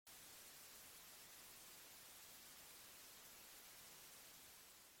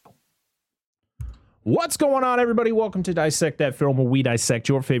What's going on, everybody? Welcome to Dissect That Film, where we dissect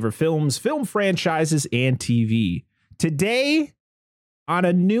your favorite films, film franchises, and TV. Today, on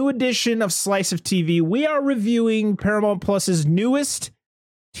a new edition of Slice of TV, we are reviewing Paramount Plus's newest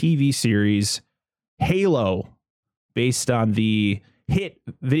TV series, Halo, based on the hit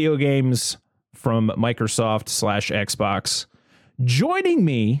video games from Microsoft / Xbox. Joining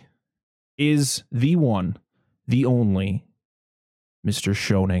me is the one, the only, Mr.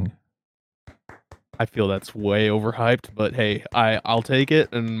 Schoening. I feel that's way overhyped, but hey, I'll take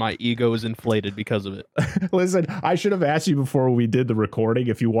it, and my ego is inflated because of it. Listen, I should have asked you before we did the recording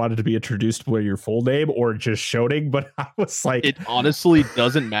if you wanted to be introduced by your full name or just Schoening, but I was like... It honestly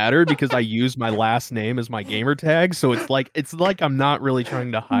doesn't matter because I use my last name as my gamer tag, so it's like I'm not really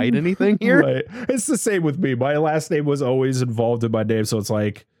trying to hide anything here. Right. It's the same with me. My last name was always involved in my name, so it's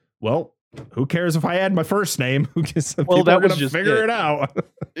like, well, who cares if I add my first name? Who cares? Well, that was just figure it out.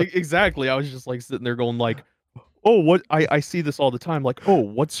 Exactly. I was just like sitting there going like, oh, what I see this all the time. Like, oh,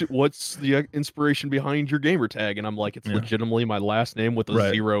 what's the inspiration behind your gamer tag? And I'm like, it's legitimately my last name with a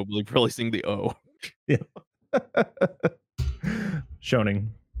zero, replacing the O. Yeah.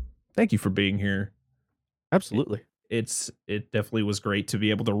 Schoening, thank you for being here. Absolutely. It definitely was great to be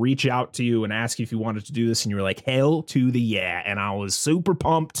able to reach out to you and ask you if you wanted to do this, and you were like, hell to the yeah. And I was super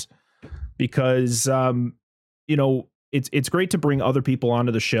pumped because it's great to bring other people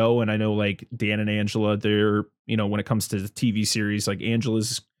onto the show. And I know like Dan and Angela, they're, when it comes to the TV series, like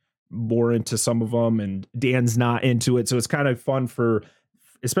Angela's more into some of them and Dan's not into it. So it's kind of fun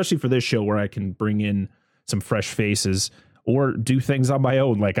especially for this show where I can bring in some fresh faces or do things on my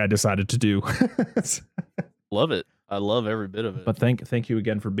own like I decided to do. Love it. I love every bit of it. But thank you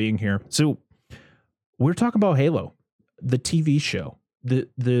again for being here. So we're talking about Halo, the TV show.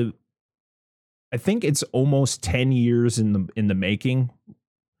 I think it's almost 10 years in the making.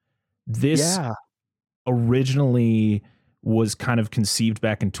 This originally was kind of conceived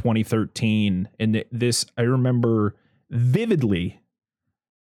back in 2013. And this, I remember vividly,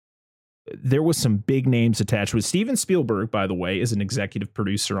 there was some big names attached with Steven Spielberg, by the way, is an executive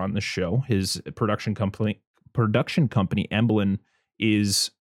producer on the show. His production company, Emblem, is,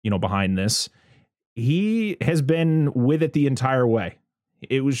 behind this. He has been with it the entire way.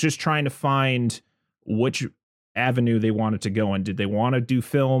 It was just trying to find which avenue they wanted to go in. Did they want to do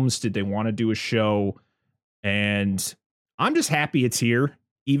films? Did they want to do a show? And I'm just happy it's here,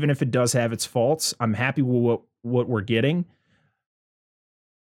 even if it does have its faults. I'm happy with what we're getting.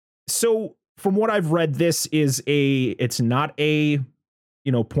 So from what I've read, it's not a,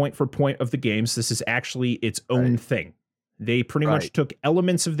 point for point of the games. This is actually its own thing. They pretty much took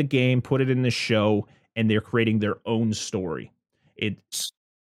elements of the game, put it in the show, and they're creating their own story.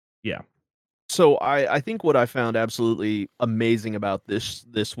 So I think what I found absolutely amazing about this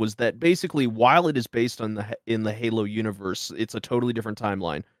was that basically while it is based on in the Halo universe, it's a totally different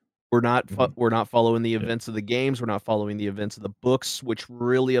timeline. We're not following the events of the games. We're not following the events of the books, which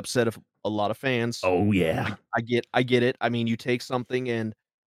really upset a lot of fans. Oh yeah, I get it. I mean, you take something and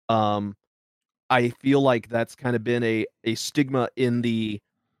I feel like that's kind of been a stigma in the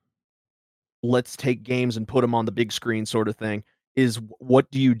let's take games and put them on the big screen sort of thing. Is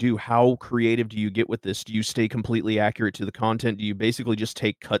what do you do? How creative do you get with this? Do you stay completely accurate to the content? Do you basically just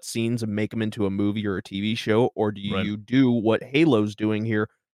take cutscenes and make them into a movie or a TV show? Or do you do what Halo's doing here,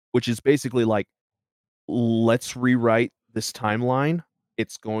 which is basically like, let's rewrite this timeline.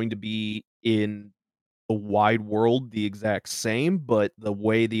 It's going to be in the wide world the exact same, but the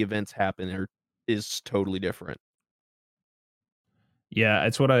way the events happen is totally different. Yeah,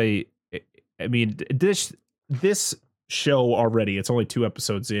 it's what I mean, this show already, it's only 2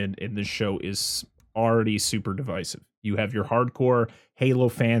 episodes in, and this show is already super divisive. You have your hardcore Halo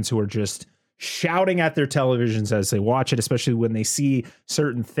fans who are just shouting at their televisions as they watch it, especially when they see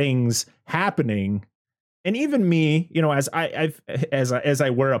certain things happening. And even me, as I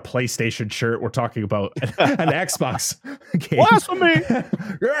wear a PlayStation shirt, we're talking about an Xbox game. Blasphemy!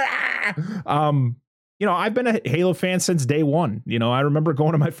 I've been a Halo fan since day one. I remember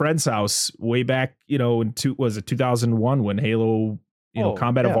going to my friend's house way back, in 2001 when Halo,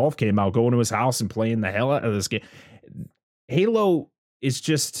 Combat Evolved came out, going to his house and playing the hell out of this game. Halo is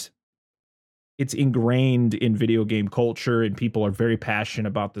just, it's ingrained in video game culture, and people are very passionate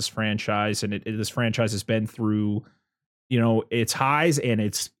about this franchise. And this franchise has been through, its highs and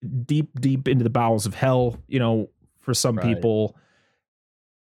it's deep into the bowels of hell, for some people.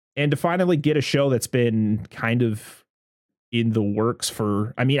 And to finally get a show that's been kind of in the works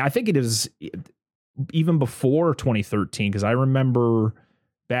for, I think it is even before 2013, because I remember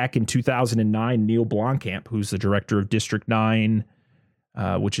back in 2009, Neil Blomkamp, who's the director of District 9,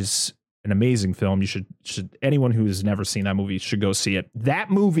 which is an amazing film. You should anyone who has never seen that movie should go see it. That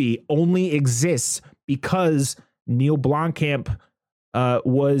movie only exists because Neil Blomkamp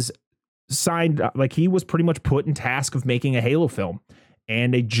was signed, like he was pretty much put in task of making a Halo film,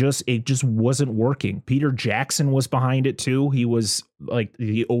 and it just wasn't working. Peter Jackson was behind it too. He was like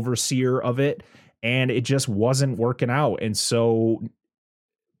the overseer of it, and it just wasn't working out. And so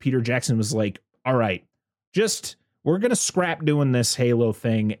Peter Jackson was like, all right, we're going to scrap doing this Halo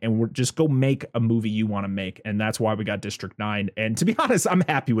thing, and we're just go make a movie you want to make. And that's why we got District 9. And to be honest, I'm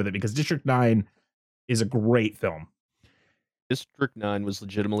happy with it because District 9 is a great film. District 9 was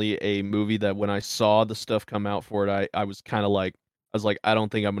legitimately a movie that when I saw the stuff come out for it, I was kind of like, I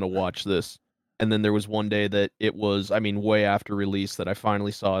don't think I'm going to watch this. And then there was one day that it was, I mean, way after release that I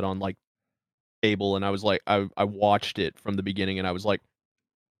finally saw it on like cable, and I was like, I watched it from the beginning, and I was like,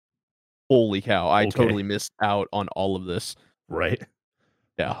 holy cow, I totally missed out on all of this. Right.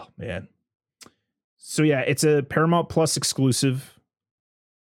 Yeah. Oh, man. So yeah, it's a Paramount Plus exclusive.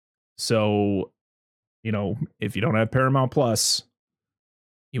 So, you know, if you don't have Paramount Plus,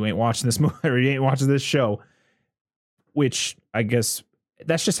 you ain't watching this movie or you ain't watching this show, which I guess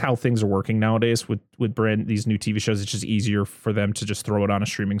that's just how things are working nowadays with these new TV shows. It's just easier for them to just throw it on a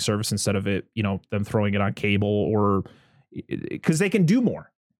streaming service instead of it, you know, them throwing it on cable, or because they can do more.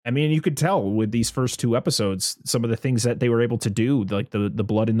 I mean, you could tell with these first 2 episodes, some of the things that they were able to do, like the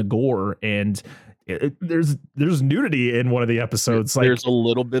blood and the gore, and there's nudity in one of the episodes. Like there's a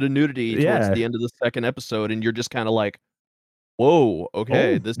little bit of nudity towards the end of the second episode, and you're just kind of like, whoa,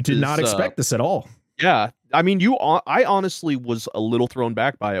 okay, this did not expect this at all. Yeah, I mean, I honestly was a little thrown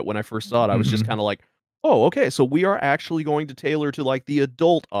back by it when I first saw it. I was just kind of like, oh, okay, so we are actually going to tailor to like the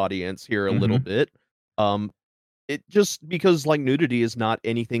adult audience here a little bit. It just because like nudity is not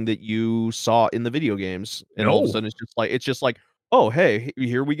anything that you saw in the video games, and all of a sudden it's just like, oh, hey,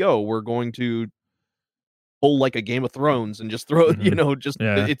 here we go. We're going to pull like a Game of Thrones and just throw it, you know, just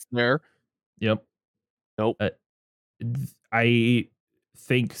it's there. Yep. Nope. I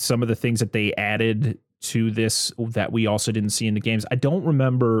think some of the things that they added to this that we also didn't see in the games, I don't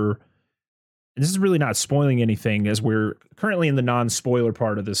remember. This is really not spoiling anything, as we're currently in the non-spoiler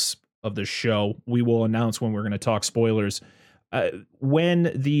part of this show. We will announce when we're going to talk spoilers.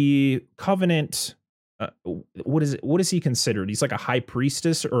 When the Covenant, what is he considered? He's like a high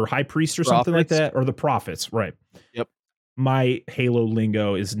priestess or high priest or something like that, or the prophets, right? Yep. My Halo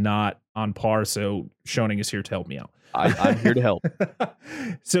lingo is not on par, so Schoening is here to help me out. I'm here to help.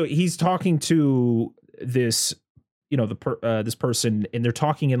 So he's talking to this, you know, this person, and they're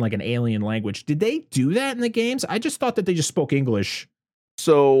talking in like an alien language. Did they do that in the games? I just thought that they just spoke English.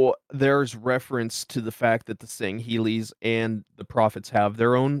 So there's reference to the fact that the Sangheilies and the prophets have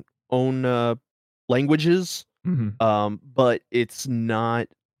their own languages, but it's not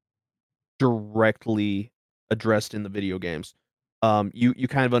directly addressed in the video games. You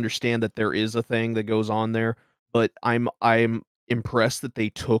kind of understand that there is a thing that goes on there, but I'm impressed that they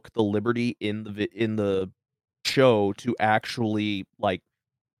took the liberty in the show to actually like,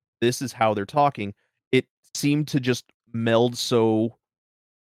 this is how they're talking. It seemed to just meld so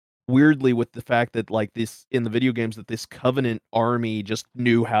weirdly with the fact that like this in the video games, that this Covenant army just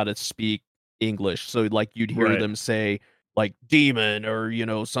knew how to speak English. So like you'd hear them say like demon or, you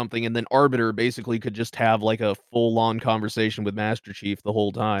know, something, and then Arbiter basically could just have like a full-on conversation with Master Chief the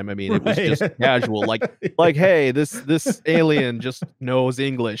whole time. I mean, it was just casual, like hey, this alien just knows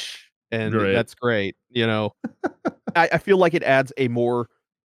English, and that's great, you know. I feel like it adds a more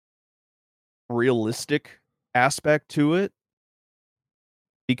realistic aspect to it,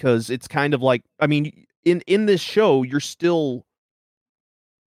 because it's kind of like, I mean, in this show, you're still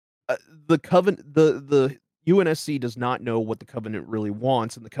the Covenant, the UNSC does not know what the Covenant really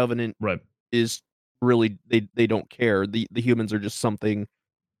wants, and the Covenant is really, they don't care. The humans are just something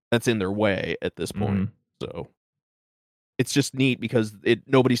that's in their way at this point. So it's just neat because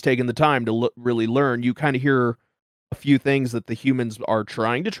nobody's taken the time to really learn. You kind of hear a few things that the humans are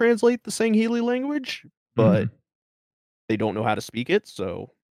trying to translate the Sangheili language, but they don't know how to speak it.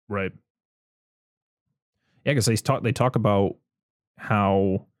 So yeah, because they talk about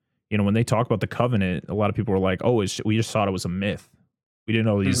how, you know, when they talk about the Covenant, a lot of people were like, "Oh, we just thought it was a myth. We didn't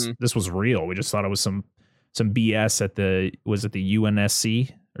know this was real. We just thought it was some BS at the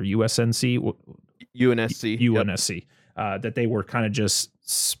UNSC or USNC, UNSC, that they were kind of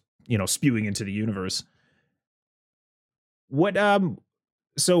just, you know, spewing into the universe." What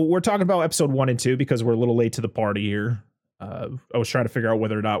so we're talking about episode 1 and 2 because we're a little late to the party here. I was trying to figure out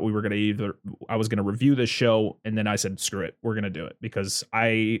whether or not we were going to I was going to review this show, and then I said, screw it, we're going to do it because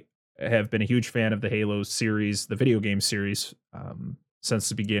I have been a huge fan of the Halo series, the video game series, since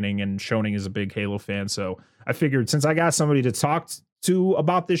the beginning, and Shoning is a big Halo fan. So I figured since I got somebody to talk to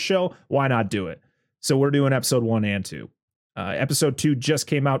about this show, why not do it? So we're doing episode 1 and 2. Episode 2 just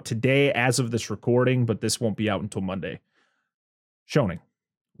came out today as of this recording, but this won't be out until Monday. Shoning,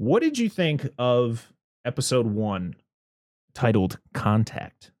 what did you think of episode 1 titled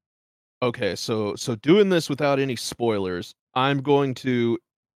Contact? Okay, so doing this without any spoilers, I'm going to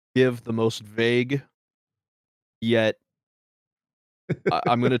give the most vague yet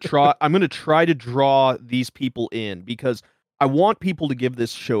I'm going to try to draw these people in, because I want people to give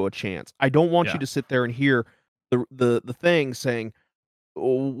this show a chance. I don't want you to sit there and hear the thing saying,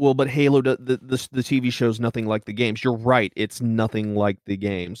 "Oh, well, but Halo the TV show's nothing like the games." You're right, it's nothing like the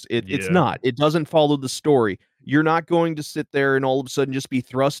games. It's not. It doesn't follow the story. You're not going to sit there and all of a sudden just be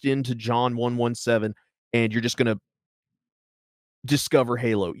thrust into John 117 and you're just going to discover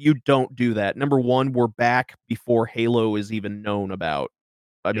Halo. You don't do that. Number one, we're back before Halo is even known about.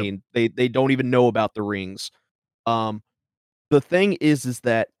 I mean, they don't even know about the rings. The thing is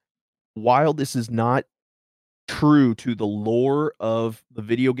that while this is not true to the lore of the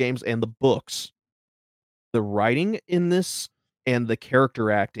video games and the books, the writing in this and the character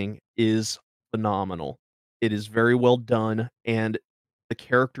acting is phenomenal. It is very well done, and the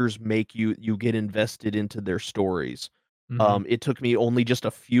characters make you get invested into their stories. It took me only just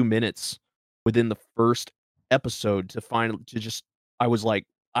a few minutes within the first episode to just I was like,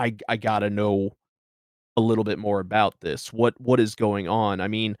 I gotta know a little bit more about this. What is going on? I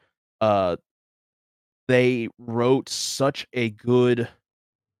mean, they wrote such a good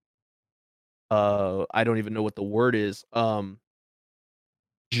I don't even know what the word is.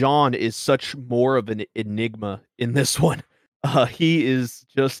 John is such more of an enigma in this one. He is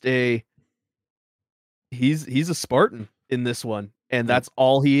just he's a Spartan in this one, and that's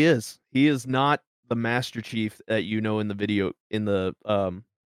all he is. He is not the Master Chief that you know in the video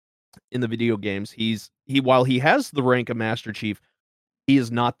games. While he has the rank of Master Chief, he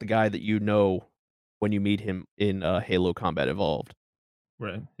is not the guy that you know when you meet him in Halo Combat Evolved.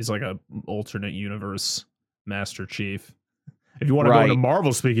 Right. He's like a alternate universe Master Chief. If you want to go into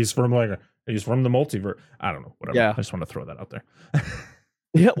Marvel speak, he's from the multiverse. I don't know. Whatever. Yeah. I just want to throw that out there.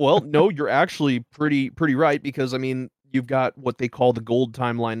 Yeah, well, no, you're actually pretty right, because I mean, you've got what they call the gold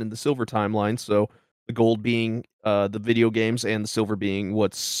timeline and the silver timeline. So the gold being the video games, and the silver being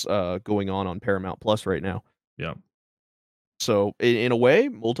what's going on Paramount Plus right now. Yeah. So in a way,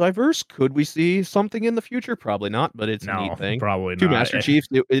 multiverse, could we see something in the future? Probably not, but it's a neat thing. Probably Two not. Master Chiefs,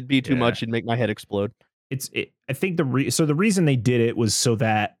 it'd be too much. It'd make my head explode. I think the reason they did it was so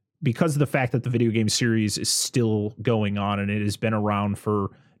that, because of the fact that the video game series is still going on and it has been around for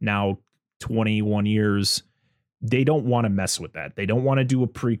now 21 years, they don't want to mess with that. They don't want to do a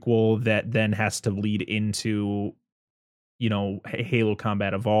prequel that then has to lead into, Halo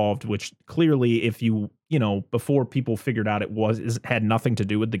Combat Evolved, which clearly, if before people figured out it had nothing to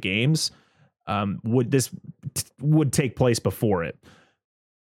do with the games, would take place before it.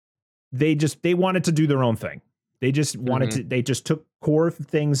 They wanted to do their own thing. They just wanted to. They just took core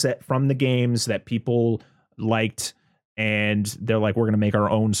things from the games that people liked, and they're like, we're going to make our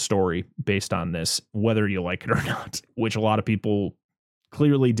own story based on this, whether you like it or not. Which a lot of people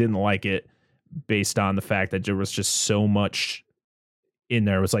clearly didn't like it, based on the fact that there was just so much in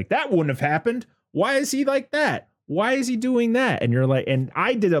there. It was like, that wouldn't have happened. Why is he like that? Why is he doing that? And you're like, and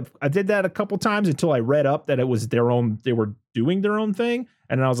I did that a couple times until I read up that it was their own. They were doing their own thing,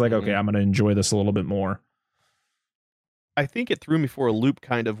 and then I was like, okay, I'm going to enjoy this a little bit more. I think it threw me for a loop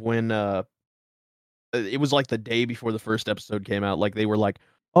kind of when it was like the day before the first episode came out. Like, they were like,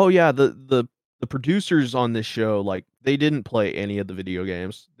 oh yeah, the producers on this show, like, they didn't play any of the video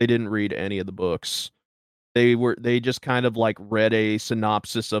games. They didn't read any of the books. They just kind of like read a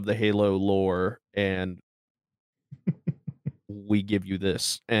synopsis of the Halo lore, and we give you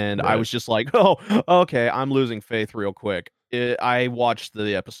this. And I was just like, oh, okay, I'm losing faith real quick. I watched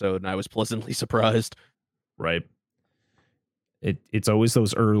the episode and I was pleasantly surprised. Right. It's always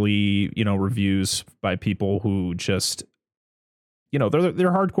those early, reviews by people who just, they're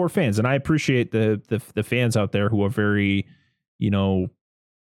hardcore fans, and I appreciate the fans out there who are very,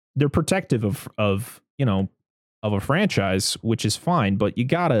 they're protective of a franchise, which is fine, but you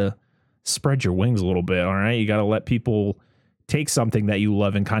gotta spread your wings a little bit. All right, you gotta let people take something that you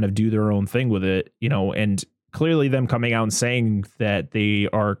love and kind of do their own thing with it, and clearly them coming out and saying that they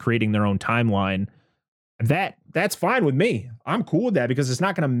are creating their own timeline, that's fine with me. I'm cool with that, because it's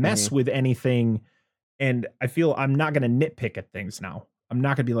not going to mess with anything. And I feel I'm not going to nitpick at things now. I'm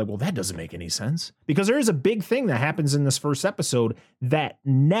not going to be like, well, that doesn't make any sense, because there is a big thing that happens in this first episode that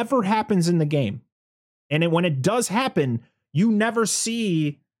never happens in the game. And when it does happen, you never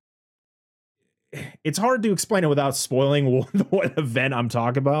see. It's hard to explain it without spoiling what event I'm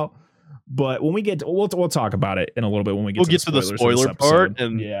talking about. But when we get to, we'll talk about it in a little bit when we get to the spoiler part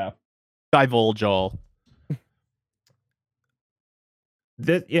and divulge all.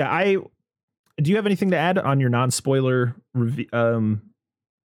 Do you have anything to add on your non-spoiler review on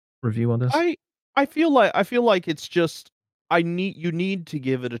this? I feel like it's just you need to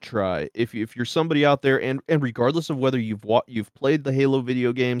give it a try. If you're somebody out there and regardless of whether you've played the Halo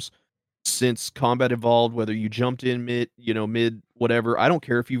video games since Combat Evolved, whether you jumped in mid whatever, I don't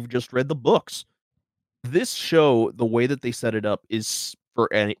care if you've just read the books. This show, the way that they set it up is for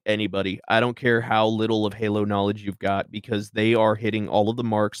anybody. I don't care how little of Halo knowledge you've got because they are hitting all of the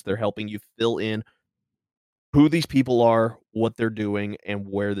marks. They're helping you fill in who these people are, what they're doing, and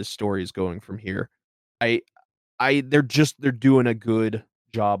where this story is going from here. They're doing a good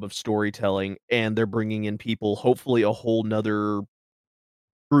job of storytelling, and they're bringing in people, hopefully a whole nother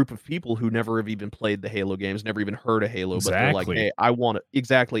group of people who never have even played the Halo games, never even heard of Halo, but they're like, hey, I want it.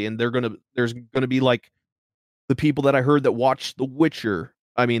 Exactly. And there's gonna be like the people that I heard that watched The Witcher.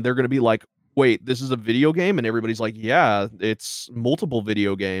 I mean, they're gonna be like, wait, this is a video game? And everybody's like, yeah, it's multiple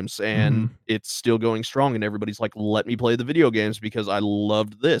video games and it's still going strong. And everybody's like, let me play the video games because I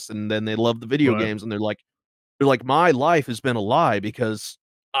loved this. And then they love the video games and they're like, my life has been a lie because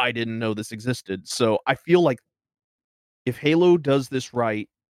I didn't know this existed. So I feel like if Halo does this right,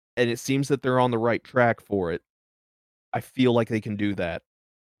 and it seems that they're on the right track for it, I feel like they can do that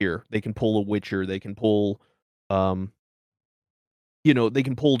here. They can pull a Witcher, they can pull they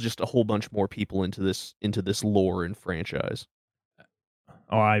can pull just a whole bunch more people into this lore and franchise.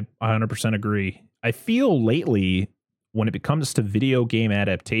 Oh, I 100% agree. I feel lately when it comes to video game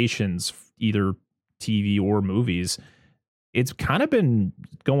adaptations, either TV or movies, it's kind of been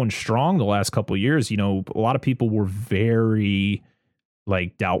going strong the last couple of years. You know, a lot of people were very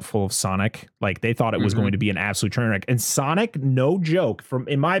like doubtful of Sonic. Like they thought it was going to be an absolute train wreck. And Sonic, no joke,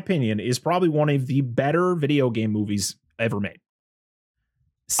 in my opinion, is probably one of the better video game movies ever made.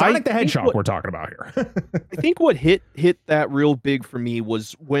 Sonic the Hedgehog we're talking about here. I think what hit that real big for me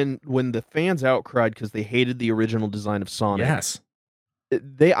was when the fans outcried because they hated the original design of Sonic. Yes.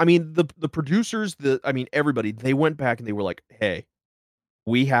 The producers, everybody, they went back and they were like, hey,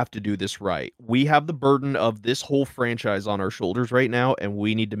 we have to do this right. We have the burden of this whole franchise on our shoulders right now, and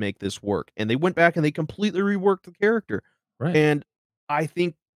we need to make this work. And they went back and they completely reworked the character. Right. And I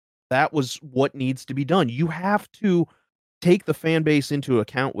think that was what needs to be done. You have to take the fan base into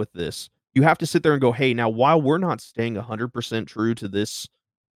account with this. You have to sit there and go, hey, now while we're not staying 100% true to this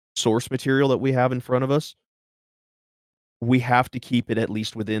source material that we have in front of us, we have to keep it at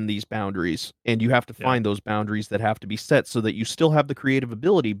least within these boundaries. And you have to find those boundaries that have to be set so that you still have the creative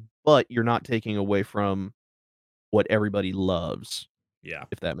ability, but you're not taking away from what everybody loves. Yeah.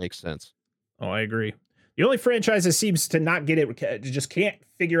 If that makes sense. Oh, I agree. The only franchise that seems to not get it, just can't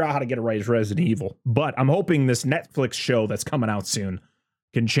figure out how to get it right is Resident Evil. But I'm hoping this Netflix show that's coming out soon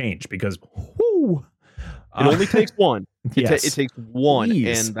can change because, whoo, it only takes one. It takes one,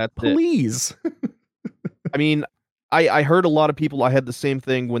 please, and that's please. I mean, I heard a lot of people. I had the same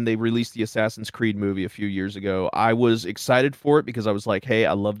thing when they released the Assassin's Creed movie a few years ago. I was excited for it because I was like, hey,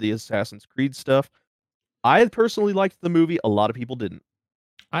 I love the Assassin's Creed stuff. I had personally liked the movie. A lot of people didn't.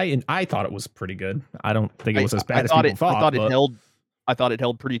 I thought it was pretty good. I don't think it was as bad as people thought. I thought it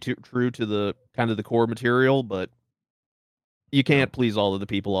held pretty true to the kind of the core material, but you can't please all of the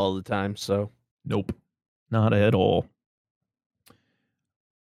people all the time. So nope, not at all.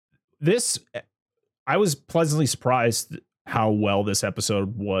 I was pleasantly surprised how well this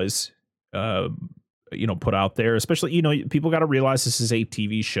episode was, put out there. Especially, people got to realize this is a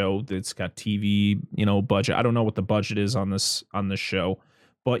TV show that's got TV, budget. I don't know what the budget is on this show.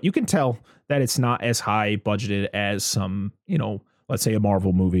 But you can tell that it's not as high budgeted as some, let's say a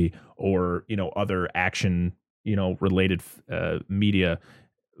Marvel movie or, other action, related media.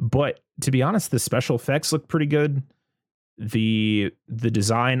 But to be honest, the special effects look pretty good. The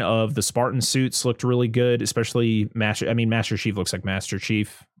design of the Spartan suits looked really good, especially Master Chief looks like Master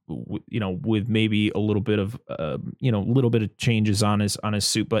Chief, with maybe a little bit of, little bit of changes on his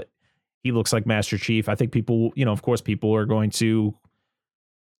suit, but he looks like Master Chief. I think people, of course, people are going to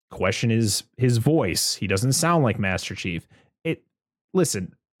question his voice. He doesn't sound like Master Chief. You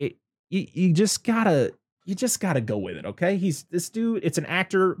just gotta go with it. Okay. He's this dude. It's an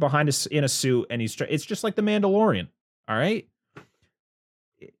actor behind us in a suit. And it's just like the Mandalorian. All right.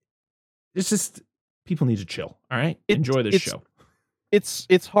 It's just, people need to chill. All right. Enjoy this show.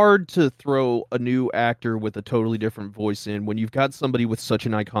 It's hard to throw a new actor with a totally different voice in when you've got somebody with such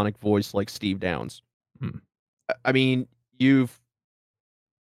an iconic voice like Steve Downes. I mean, you've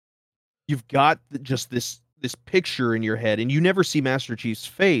got just this picture in your head, and you never see Master Chief's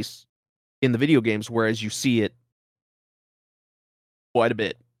face in the video games, whereas you see it quite a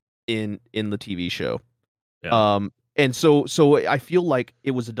bit in the TV show. Yeah. And so I feel like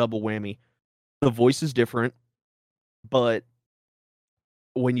it was a double whammy. The voice is different, but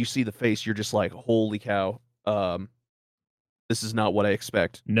when you see the face, you're just like, "Holy cow, this is not what I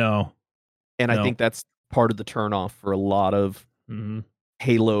expect." No. And I No. think that's part of the turnoff for a lot of Mm-hmm.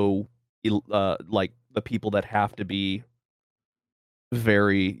 Halo, like the people that have to be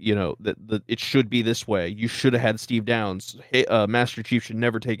very, that it should be this way. You should have had Steve Downs. Hey, Master Chief should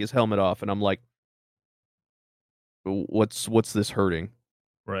never take his helmet off. And I'm like, what's this hurting?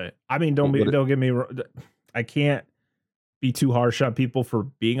 Right. I mean, What don't get me wrong. I can't be too harsh on people for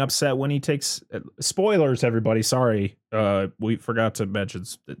being upset when he takes spoilers. Everybody, sorry, we forgot to mention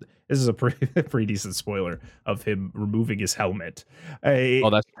this is a pretty decent spoiler of him removing his helmet. Oh,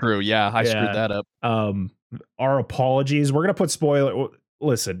 that's true. Yeah, I screwed Yeah. that up. Our apologies. We're gonna put spoiler.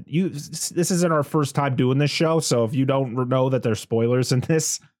 Listen, this isn't our first time doing this show, so if you don't know that there's spoilers in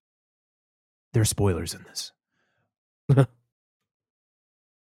this, there's spoilers in this.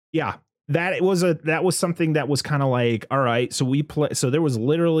 Yeah, that was something that was kind of like, all right, so we play. So there was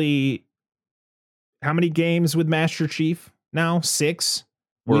literally how many games with Master Chief now? 6.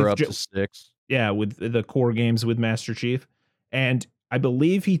 We're up to 6. Yeah, with the core games with Master Chief, and I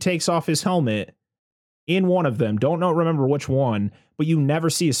believe he takes off his helmet in one of them. Don't remember which one, but you never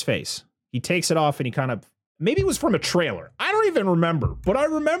see his face. He takes it off and he kind of, maybe it was from a trailer. I don't even remember, but I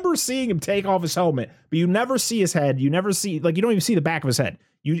remember seeing him take off his helmet, but you never see his head. You never see, like, you don't even see the back of his head.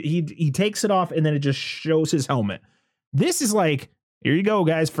 He takes it off and then it just shows his helmet. This is like, here you go,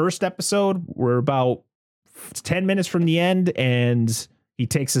 guys. First episode. We're about 10 minutes from the end and he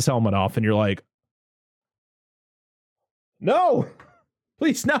takes his helmet off and you're like, no,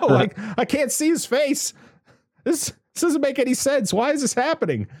 please, no. Like, I can't see his face. This doesn't make any sense. Why is this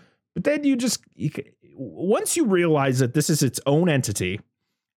happening? But then once you realize that this is its own entity,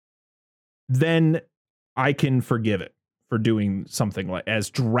 then I can forgive it for doing something like as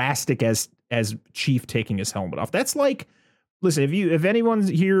drastic as Chief taking his helmet off. That's like, listen, if anyone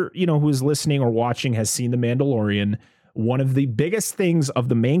here, who is listening or watching has seen The Mandalorian, one of the biggest things of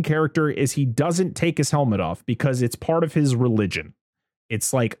the main character is he doesn't take his helmet off because it's part of his religion.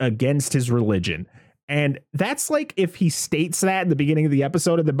 It's like against his religion. And that's like if he states that in the beginning of the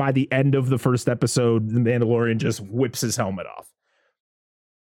episode, and then by the end of the first episode, the Mandalorian just whips his helmet off.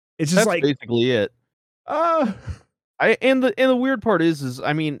 It's just that's basically it. And the weird part is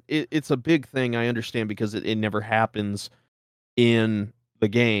I mean, it's a big thing. I understand because it never happens in the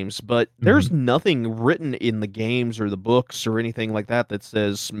games, but there's nothing written in the games or the books or anything like that that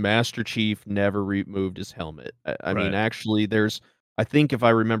says Master Chief never removed his helmet. I mean, actually, I think if I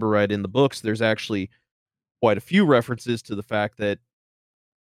remember right in the books, there's actually quite a few references to the fact that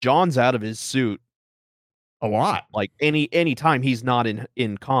John's out of his suit a lot. Like any time he's not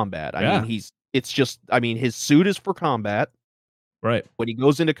in combat. I mean, his suit is for combat. Right. When he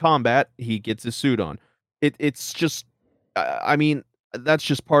goes into combat, he gets his suit on. It's just, I mean, that's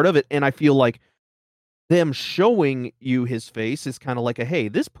just part of it. And I feel like them showing you his face is kind of like hey,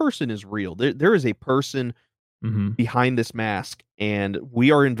 this person is real. There is a person behind this mask, and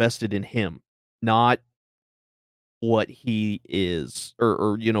we are invested in him, not what he is,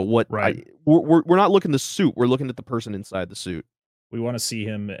 or what. Right. We're not looking at the suit. We're looking at the person inside the suit. We want to see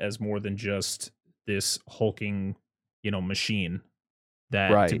him as more than just this hulking, machine.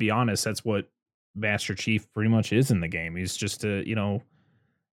 That, to be honest, that's what Master Chief pretty much is in the game. He's just I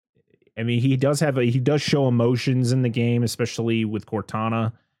mean, he does show emotions in the game, especially with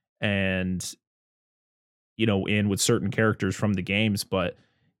Cortana and, and with certain characters from the games. But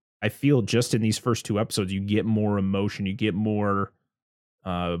I feel just in these first 2 episodes, you get more emotion. You get more,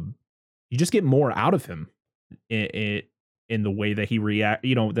 you just get more out of him in the way that he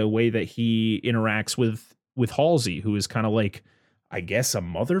the way that he interacts with Halsey, who is kind of like, I guess, a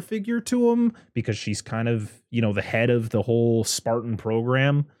mother figure to him because she's kind of, the head of the whole Spartan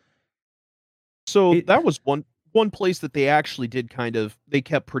program. So that was one place that they actually did they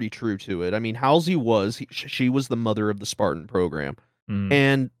kept pretty true to it. I mean, Halsey she was the mother of the Spartan program.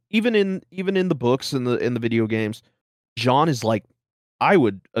 And even in the books and the video games, John is like, I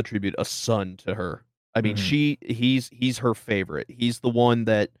would attribute a son to her. I mean, he's her favorite. He's the one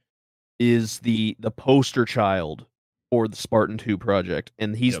that is the poster child for the Spartan 2 project,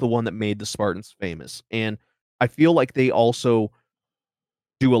 and he's the one that made the Spartans famous. And I feel like they also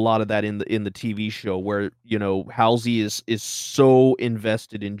do a lot of that in the TV show where, Halsey is so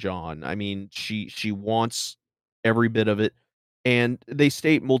invested in John. I mean, she wants every bit of it. And they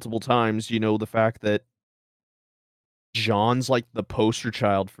state multiple times, the fact that John's like the poster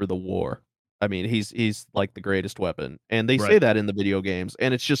child for the war. I mean, he's like the greatest weapon. And they say Right. that in the video games.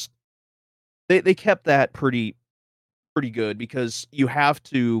 And it's just they kept that pretty good because you have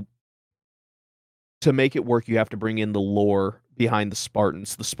to make it work, you have to bring in the lore behind the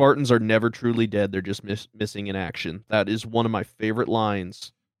Spartans. The Spartans are never truly dead, they're just missing in action. That is one of my favorite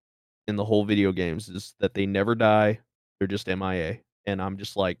lines in the whole video games is that they never die, they're just MIA, and I'm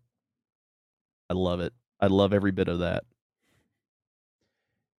just like, I love it. I love every bit of that.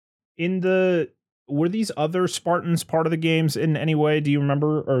 Were these other Spartans part of the games in any way? Do you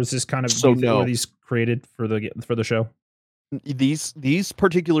remember, or is this kind of So, were no. these created for the show? These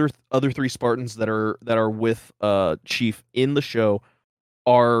particular other 3 Spartans that are with, Chief in the show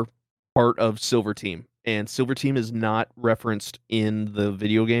are part of Silver Team, and Silver Team is not referenced in the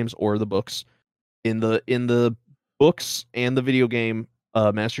video games or the books. In the books and the video game,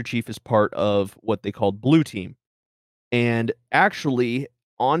 Master Chief is part of what they called Blue Team, and actually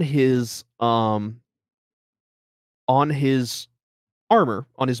on his armor, on his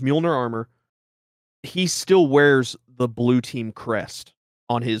Mjolnir armor, he still wears the Blue Team crest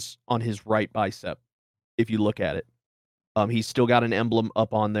on his right bicep, if you look at it. He's still got an emblem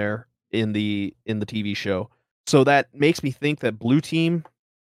up on there in the TV show. So that makes me think that Blue Team,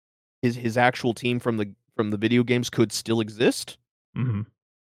 his actual team from the video games could still exist, Mm-hmm.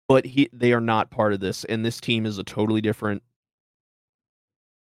 but they are not part of this, and this team is a totally different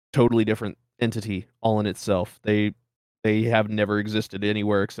entity all in itself. They have never existed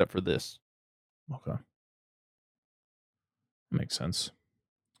anywhere except for this. Okay. Makes sense.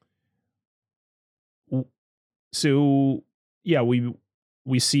 So yeah,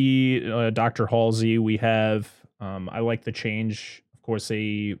 we see Dr. Halsey. We have I like the change. Of course,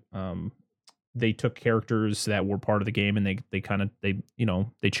 they took characters that were part of the game and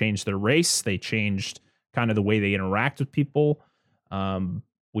they changed their race. They changed kind of the way they interact with people,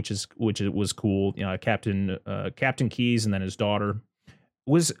 which was cool. Captain Keyes and then his daughter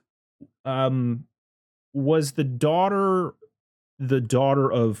was the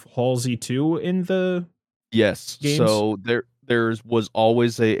daughter of Halsey too in the Yes. games? So there was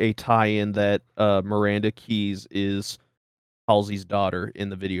always a tie-in that Miranda Keyes is Halsey's daughter in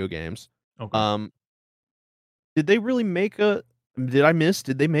the video games. Okay. Did they really make a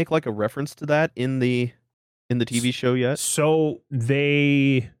did they make like a reference to that in the TV show yet? So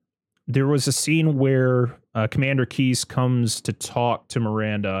there was a scene where Commander Keyes comes to talk to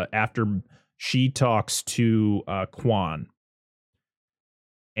Miranda after she talks to Quan,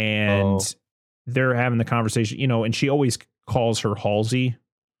 and they're having the conversation, and she always calls her Halsey.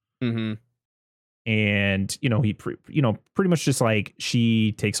 Mm-hmm. And he pretty much just like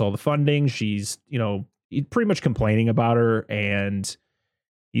she takes all the funding. She's pretty much complaining about her, and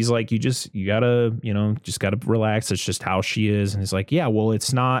he's like, you gotta just gotta relax. It's just how she is. And he's like, yeah, well,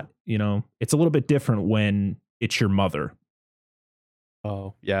 it's not, it's a little bit different when it's your mother.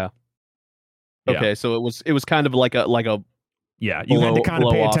 Oh yeah. Yeah. Okay, so it was kind of like a yeah. You had to kind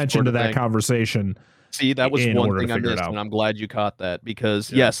of pay attention to that thing. Conversation. See, that was one thing I missed, and I'm glad you caught that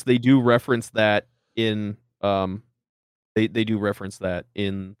because yes, they do reference that in they do reference that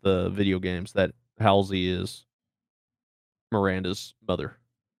in the video games that Halsey is Miranda's mother.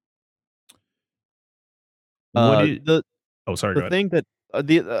 Sorry. The Go ahead. thing that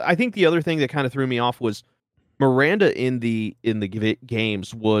I think the other thing that kind of threw me off was Miranda in the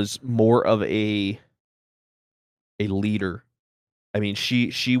games was more of a leader. I mean,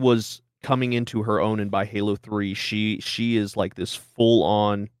 she was coming into her own, and by Halo 3, she is like this full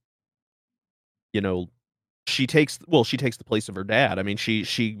on, she takes the place of her dad. I mean,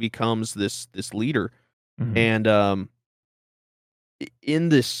 she becomes this leader. Mm-hmm. And in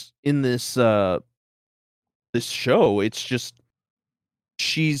this this show, it's just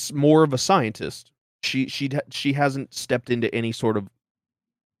she's more of a scientist. She hasn't stepped into any sort of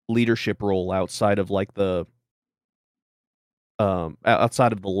leadership role outside of like the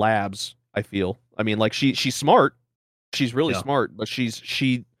outside of the labs, I feel. I mean, like she's smart. She's really smart, but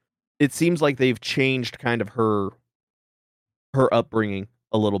it seems like they've changed kind of her upbringing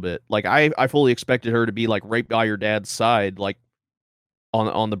a little bit. Like I fully expected her to be like right by her dad's side, like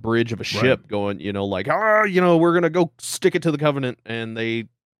on the bridge of a ship going, like, we're going to go stick it to the Covenant, and they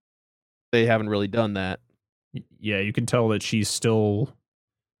haven't really done that. Yeah, you can tell that she's still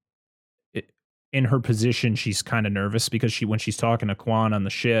in her position. She's kind of nervous because when she's talking to Quan on the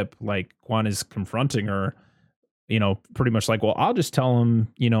ship, like Quan is confronting her, pretty much like, well, I'll just tell him,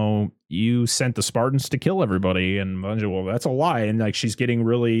 you sent the Spartans to kill everybody. And well, that's a lie. And like, she's getting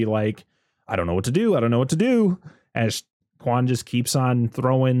really like, I don't know what to do. I don't know what to do. As Quan just keeps on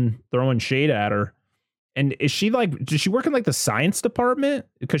throwing shade at her. And is she like, does she work in like the science department?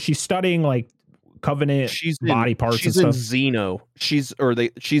 Because she's studying like Covenant body parts and stuff. She's in Xeno. She's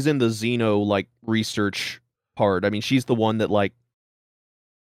in the Xeno like research part. I mean, she's the one that like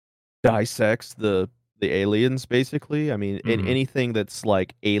dissects the aliens basically. I mean, and anything that's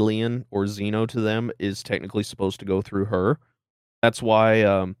like alien or Xeno to them is technically supposed to go through her. That's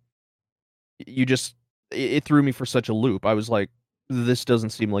why it threw me for such a loop. I was like, this doesn't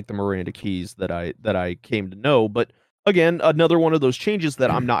seem like the Miranda Keyes that I came to know. But again, another one of those changes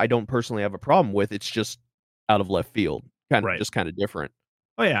that I don't personally have a problem with. It's just out of left field, kind of different.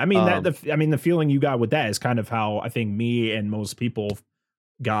 Oh yeah, I mean the feeling you got with that is kind of how I think me and most people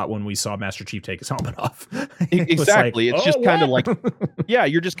got when we saw Master Chief take his helmet off. Exactly. It's just kind of like, yeah,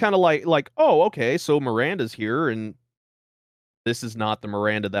 you're just kind of like, oh, okay, so Miranda's here, and this is not the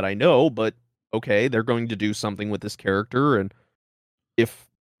Miranda that I know, but okay, they're going to do something with this character, and if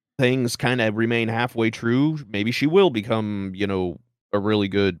things kind of remain halfway true, maybe she will become, a really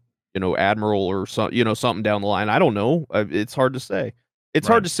good, admiral or something down the line. I don't know. It's hard to say. It's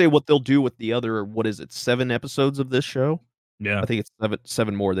hard to say what they'll do with the other, 7 episodes of this show? Yeah. I think it's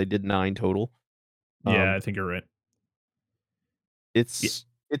seven more. They did 9 total. Yeah, I think you're right. It's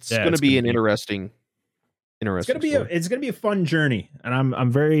going to be an interesting. It's going to be a fun journey, and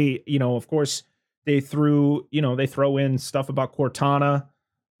I'm very, of course they throw in stuff about Cortana,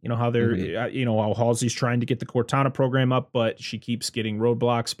 how they're how Halsey's trying to get the Cortana program up, but she keeps getting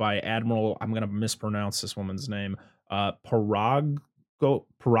roadblocks by Admiral, I'm going to mispronounce this woman's name, Paragoski.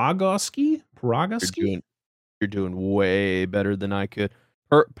 You're doing way better than I could.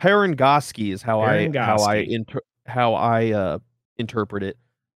 Parangoski is how I interpret it.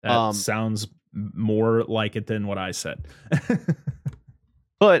 That sounds more like it than what I said.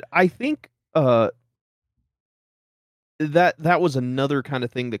 But I think that was another kind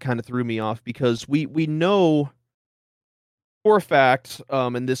of thing that kind of threw me off, because we know for a fact,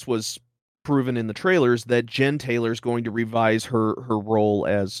 and this was proven in the trailers, that Jen Taylor's going to revise her role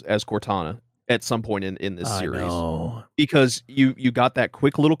as Cortana at some point in this series. Know. Because you got that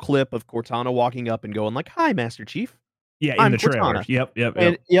quick little clip of Cortana walking up and going like, "Hi, Master Chief." Yeah, I'm in the Cortana. trailer.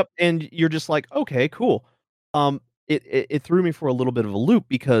 Yep. And you're just like, okay, cool. It threw me for a little bit of a loop,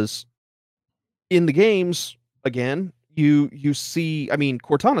 because in the games, again, you see, I mean,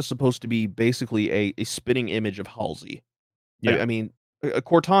 Cortana's supposed to be basically a spitting image of Halsey. Yeah. I mean,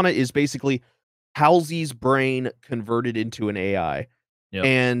 Cortana is basically Halsey's brain converted into an AI. Yep.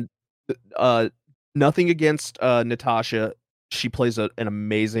 And nothing against Natasha. She plays an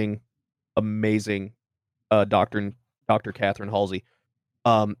amazing Dr. Catherine Halsey.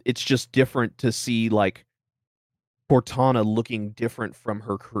 It's just different to see like Cortana looking different from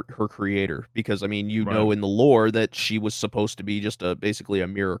her creator, because I mean, know in the lore that she was supposed to be just basically a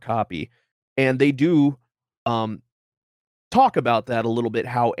mirror copy, and they do talk about that a little bit,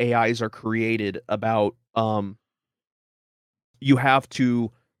 how AIs are created, about you have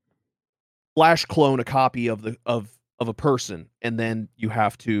to flash clone a copy of a person, and then you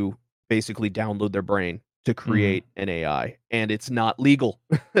have to basically download their brain to create an AI, and it's not legal.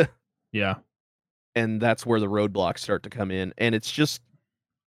 Yeah. And that's where the roadblocks start to come in, and it's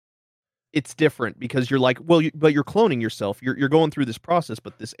different, because you're like, well, but you're cloning yourself. You're going through this process,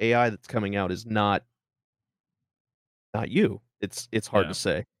 but this AI that's coming out is not you. It's hard to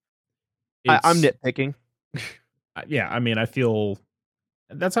say. I'm nitpicking. Yeah, I mean, I feel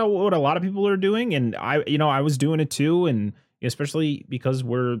that's what a lot of people are doing, and I was doing it too, and especially because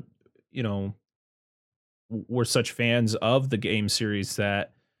we're such fans of the game series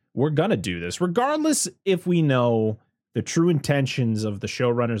that we're gonna do this regardless if we know the true intentions of the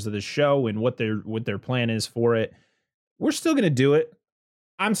showrunners of the show and what their plan is for it. We're still gonna do it.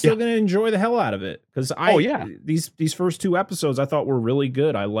 I'm still gonna enjoy the hell out of it, because these first 2 episodes I thought were really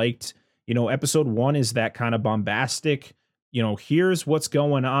good. I liked, episode 1 is that kind of bombastic, here's what's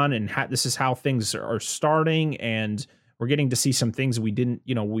going on, and this is how things are starting, and we're getting to see some things we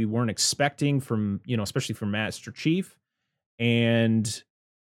weren't expecting from, especially from Master Chief. And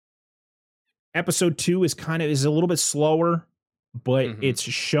episode 2 is a little bit slower, but it's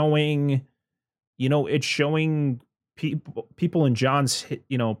showing, people in John's,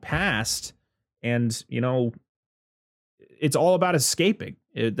 past, and, it's all about escaping.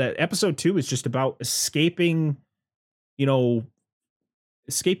 That episode 2 is just about escaping,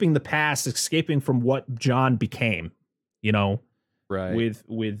 escaping the past, escaping from what John became, right, with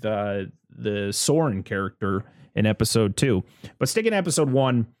the Soren character in episode 2. But sticking to episode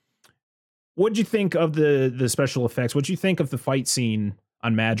 1, what'd you think of the special effects? What'd you think of the fight scene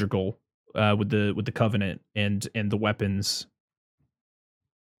on Madrigal with the Covenant and the weapons.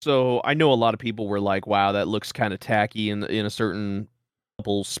 So I know a lot of people were like, "Wow, that looks kind of tacky in a certain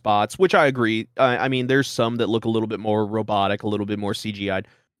couple spots," which I agree. I mean, there's some that look a little bit more robotic, a little bit more CGI'd.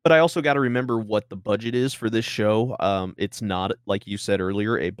 But I also got to remember what the budget is for this show. It's not, like you said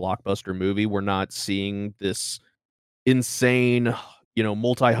earlier, a blockbuster movie. We're not seeing this insane,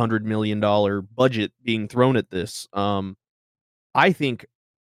 multi-hundred-million-dollar budget being thrown at this. I think,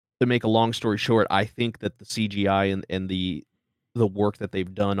 to make a long story short, I think that the CGI and the work that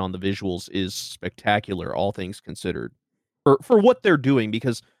they've done on the visuals is spectacular, all things considered, for what they're doing.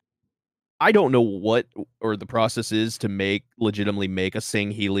 Because I don't know what or the process is to legitimately make a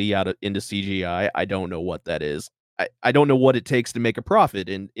Sing Healy into CGI. I don't know what that is. I don't know what it takes to make a profit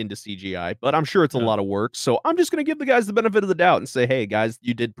into CGI, but I'm sure it's a Yeah. lot of work. So I'm just gonna give the guys the benefit of the doubt and say, hey guys,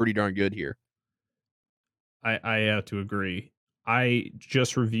 you did pretty darn good here. I have to agree. I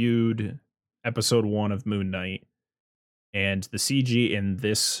just reviewed episode 1 of Moon Knight, and the CG in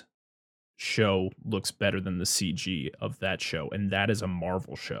this show looks better than the CG of that show, and that is a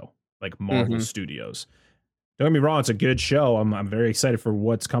Marvel show, like Marvel Mhm. Studios. Don't get me wrong, it's a good show. I'm very excited for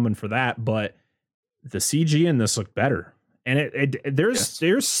what's coming for that, but the CG in this look better. And Yes.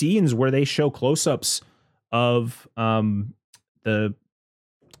 there's scenes where they show close-ups of the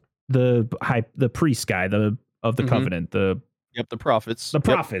the priest guy, of the Mhm. Covenant, Yep, the prophets. the Yep.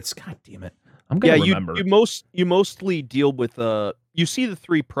 prophets. God damn it. I'm Yeah, gonna you remember. you mostly deal with, you see the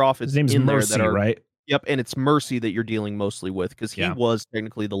 3 His prophets name's in there that Mercy, are. right? Yep, and it's Mercy that you're dealing mostly with because he Yeah. was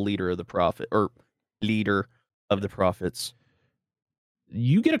technically the leader of the prophet or leader of the prophets.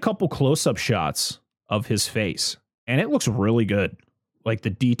 You get a couple close-up shots of his face, and it looks really good. Like the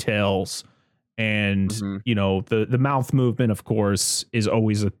details and Mhm. the mouth movement, of course, is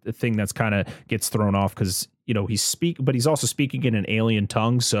always a thing that's kind of gets thrown off because but he's also speaking in an alien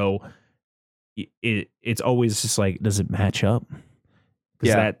tongue, so it's always just like, does it match up?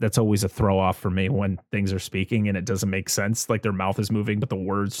 Because Yeah. that's always a throw off for me when things are speaking and it doesn't make sense. Like their mouth is moving, but the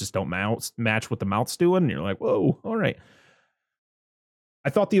words just don't match what the mouth's doing. And you're like, whoa, all right. I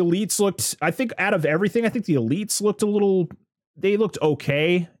thought the elites looked, I think out of everything, I think the elites looked they looked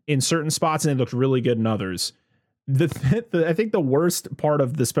okay in certain spots and they looked really good in others. I think the worst part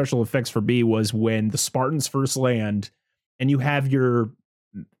of the special effects for me was when the Spartans first land and you have your,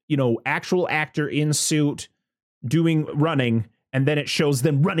 actual actor in suit running, and then it shows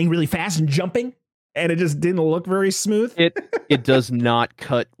them running really fast and jumping, and it just didn't look very smooth. It does not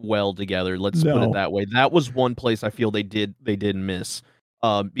cut well together, let's put it No. that way. That was one place I feel they did miss,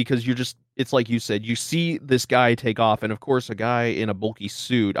 because it's like you said, you see this guy take off, and of course, a guy in a bulky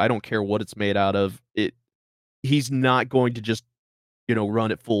suit, I don't care what it's made out of, he's not going to just,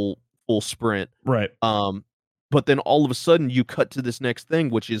 run at full sprint. Right. Um, but then all of a sudden, you cut to this next thing,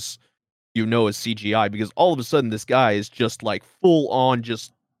 which is, is CGI, because all of a sudden, this guy is just, like, full on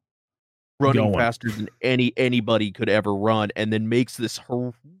just running Going. faster than anybody could ever run, and then makes this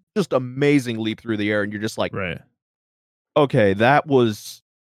just amazing leap through the air, and you're just like, Right. "Okay, that was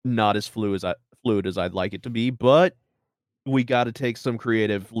not as fluid as I'd like it to be, but we gotta take some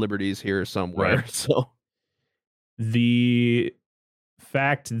creative liberties here Right. somewhere." So The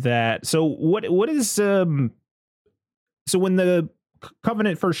fact that what is so when the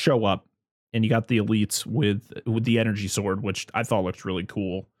Covenant first show up and you got the elites with the energy sword, which I thought looked really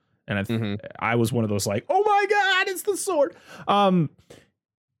cool, and Mhm. I was one of those like, oh my god, it's the sword.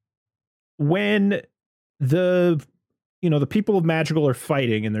 When the the people of Magical are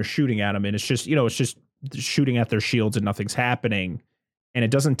fighting and they're shooting at them, and it's just shooting at their shields and nothing's happening, and it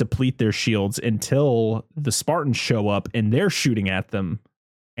doesn't deplete their shields until the Spartans show up and they're shooting at them,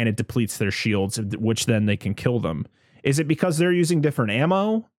 and it depletes their shields, which then they can kill them. Is it because they're using different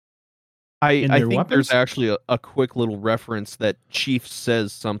ammo in I their think there's weapons? actually a quick little reference that Chief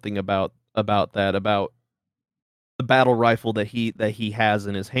says something about that, about the battle rifle that he has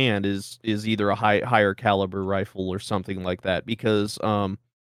in his hand is either a higher caliber rifle or something like that, because,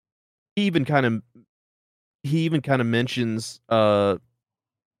 he even kind of he even kinda mentions, to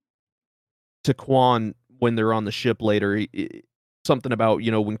Quan when they're on the ship later, something about,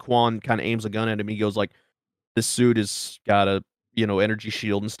 when Quan kinda aims a gun at him, he goes like, "This suit has got a, energy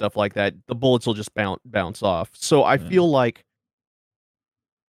shield and stuff like that. The bullets will just bounce off." So I Yeah. feel like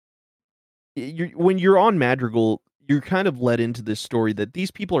when you're on Madrigal, you're kind of led into this story that these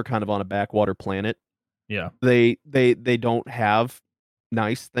people are kind of on a backwater planet. Yeah. They don't have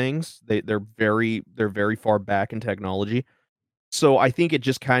nice things. They're very far back in technology. So I think it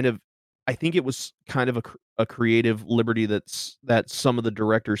was kind of a creative liberty that some of the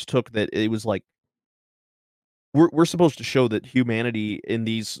directors took, that it was like, we're supposed to show that humanity in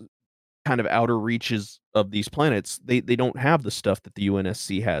these kind of outer reaches of these planets, they don't have the stuff that the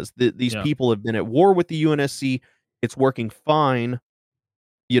UNSC has. These Yeah. people have been at war with the UNSC. It's working fine.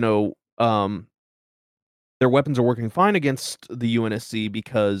 You know, their weapons are working fine against the UNSC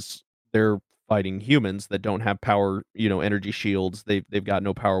because they're fighting humans that don't have power, energy shields. They've got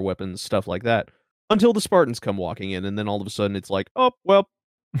no power weapons, stuff like that. Until the Spartans come walking in, and then all of a sudden it's like, oh well,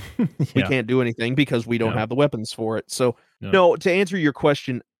 we Yeah. can't do anything because we don't Yeah. have the weapons for it. So Yeah. no, to answer your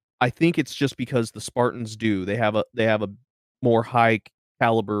question, I think it's just because the Spartans do. They have a more high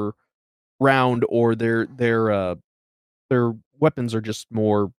caliber round, or their weapons are just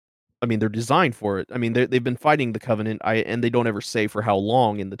more. I mean, they're designed for it. I mean, they've been fighting the Covenant. And they don't ever say for how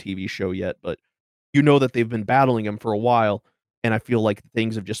long in the TV show yet, but you know that they've been battling them for a while, and I feel like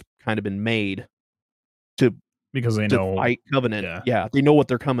things have just kind of been made to Because they to know. fight Covenant. Yeah. Yeah, they know what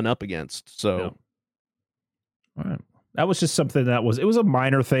they're coming up against. Yeah. So All right. That was just something it was a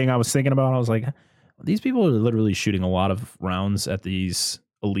minor thing I was thinking about. I was like, these people are literally shooting a lot of rounds at these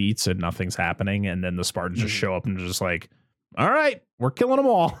elites and nothing's happening. And then the Spartans just show up and they're just like, all right, we're killing them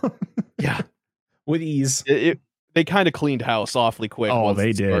all. yeah, With ease. They kind of cleaned house awfully quick. Oh, once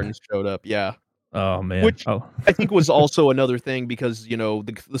they the did. Spartans showed up. Yeah, Oh, man. which Oh. I think was also another thing because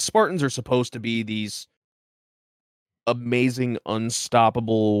the Spartans are supposed to be these amazing,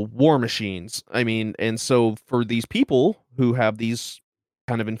 unstoppable war machines. I mean, and so for these people who have these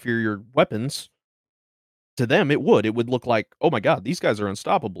kind of inferior weapons, to them it would look like, oh my god, these guys are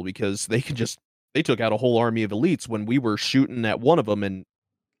unstoppable because they took out a whole army of elites when we were shooting at one of them, and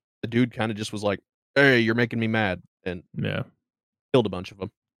the dude kind of just was like, hey, you're making me mad, and Yeah. killed a bunch of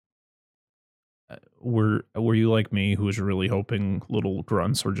them. Were you like me, who was really hoping little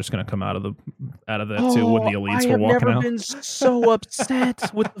grunts were just going to come out of that too when the elites were walking out? I have never been so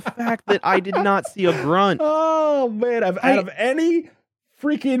upset with the fact that I did not see a grunt. Oh man, out of any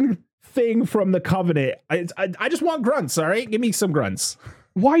freaking thing from the Covenant, I just want grunts. All right, give me some grunts.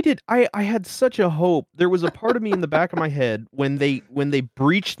 Why did I had such a hope? There was a part of me in the back of my head when they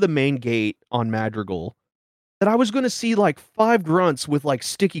breached the main gate on Madrigal that I was going to see like 5 grunts with like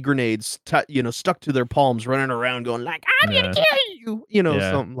sticky grenades, stuck to their palms, running around going like, "I'm gonna kill you,"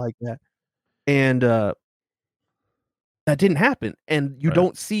 something like that. And that didn't happen. And you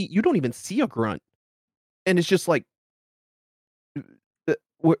don't even see a grunt. And it's just like,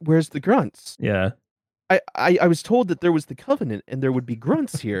 where's the grunts? Yeah. I was told that there was the Covenant and there would be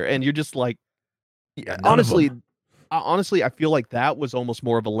grunts here, and you're just like, yeah, None of them. honestly, I feel like that was almost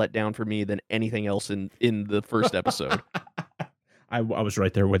more of a letdown for me than anything else in the first episode. I was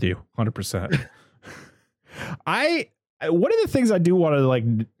right there with you, 100%. One of the things I do want to like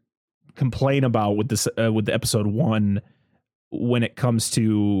complain about with this with the episode 1 when it comes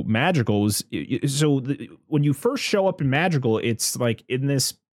to Madrigal is when you first show up in Madrigal, it's like in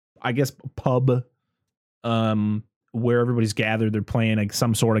this, I guess, pub where everybody's gathered, they're playing like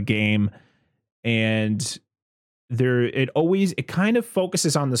some sort of game, and it kind of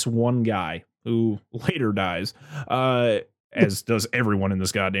focuses on this one guy who later dies, as does everyone in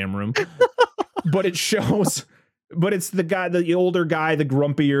this goddamn room. But it's the guy, the older guy, the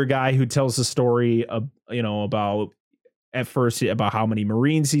grumpier guy who tells the story of, about at first about how many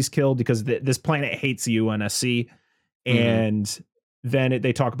Marines he's killed because this planet hates the UNSC. And then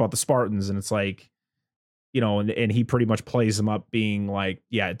they talk about the Spartans, and it's like, and he pretty much plays them up being like,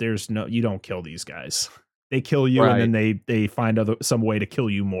 yeah, you don't kill these guys. They kill you, right. And then they find some way to kill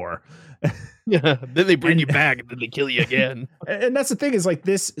you more. Yeah, then they bring you back, and then they kill you again. And that's the thing is like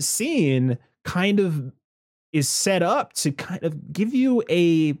this scene kind of is set up to kind of give you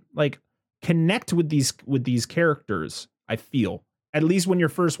a like connect with these characters. I feel, at least when you're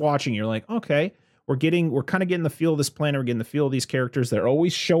first watching, you're like, okay, we're kind of getting the feel of this planet. We're getting the feel of these characters. They're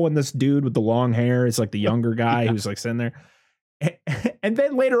always showing this dude with the long hair. It's like the younger guy who's like sitting there. And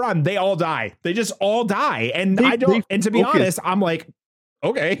then later on, they all die. They just all die. And and to be honest, I'm like,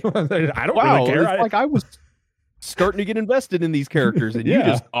 okay, I don't really care. Like I was starting to get invested in these characters, and you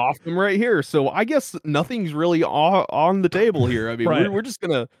just off them right here. So I guess nothing's really on the table here. I mean, right. we're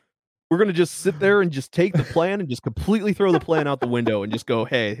gonna just sit there and just take the plan and just completely throw the plan out the window and just go,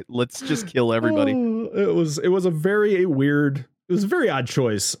 hey, let's just kill everybody. It was a very odd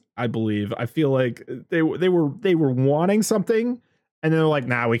choice, I believe. I feel like they were wanting something, and they're like,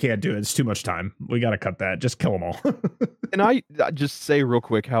 nah, we can't do it. It's too much time. We got to cut that. Just kill them all. And I just say real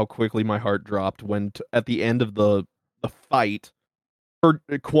quick how quickly my heart dropped when at the end of the fight,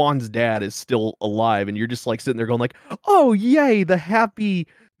 Kwan's dad is still alive, and you're just like sitting there going like, oh yay, the happy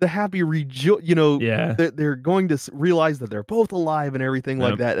they're going to realize that they're both alive and everything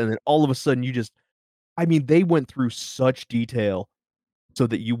like that. And then all of a sudden they went through such detail so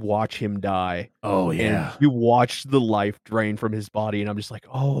that you watch him die. Oh And yeah. you watch the life drain from his body, and I'm just like,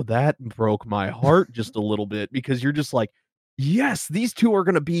 "Oh, that broke my heart just a little bit," because you're just like, "Yes, these 2 are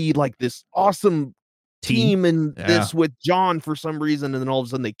gonna be, like, this awesome Team. team in Yeah. this with John for some reason," and then all of a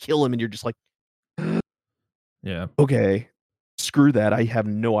sudden they kill him, and you're just like, Yeah. "Okay, screw that, I have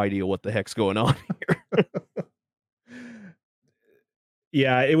no idea what the heck's going on here."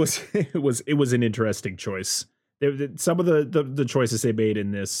 Yeah, it was it was an interesting choice. Some of the choices they made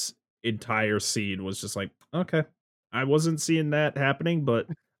in this entire scene was just like, okay, I wasn't seeing that happening, but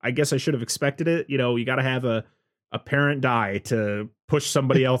I guess I should have expected it. You know, you got to have a parent die to push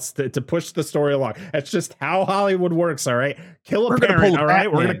somebody else to push the story along. That's just how Hollywood works. All right, kill a We're gonna parent. pull a All right,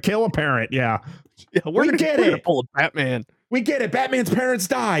 we're Batman. gonna kill a parent. Yeah, Yeah, we get we're gonna it. pull a Batman. We get it. Batman's parents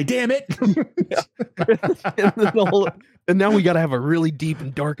die. Damn it. And then the whole and now we gotta have a really deep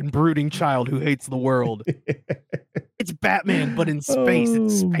and dark and brooding child who hates the world. It's Batman, but in space.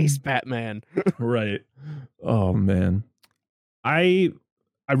 It's space Batman. Right. Oh man. I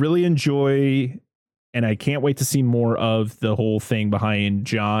really enjoy and I can't wait to see more of the whole thing behind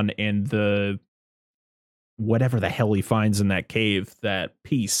John and the whatever the hell he finds in that cave, that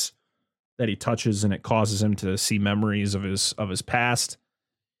piece that he touches and it causes him to see memories of his past.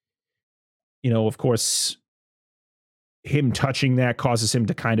 You know, of course, him touching that causes him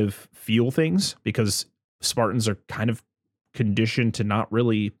to kind of feel things because Spartans are kind of conditioned to not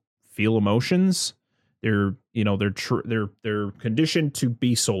really feel emotions. They're, you know, they're conditioned to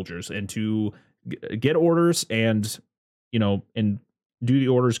be soldiers and to get orders and, you know, and do the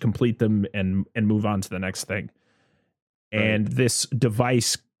orders, complete them and move on to the next thing. And this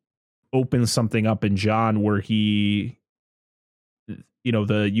device opens something up in John where he, you know,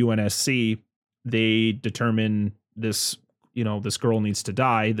 the UNSC, they determine this, you know, this girl needs to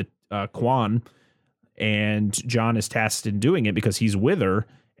die, the Kwan, and John is tasked in doing it because he's with her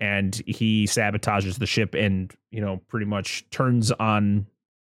and he sabotages the ship and, you know, pretty much turns on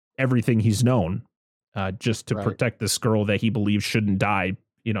everything he's known just to protect this girl that he believes shouldn't die,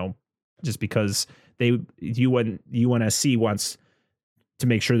 you know, just because UNSC wants to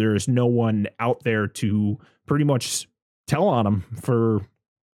make sure there is no one out there to pretty much tell on him for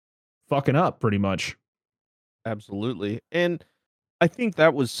fucking up pretty much. Absolutely. And I think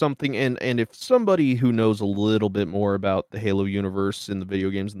that was something and if somebody who knows a little bit more about the Halo universe and the video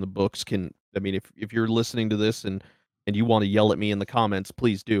games and the books can I mean if you're listening to this and you want to yell at me in the comments,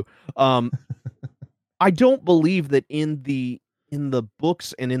 please do. Um I don't believe that in the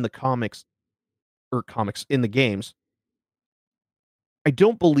books and in the comics or comics in the games, I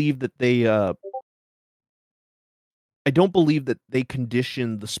don't believe that I don't believe that they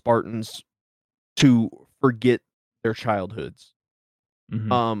conditioned the Spartans to forget their childhoods.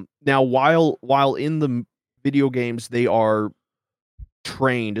 Mm-hmm. Now while in the video games they are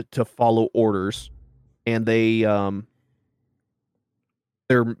trained to follow orders and they're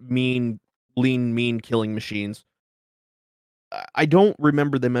mean killing machines. I don't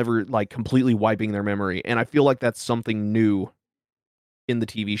remember them ever like completely wiping their memory, and I feel like that's something new in the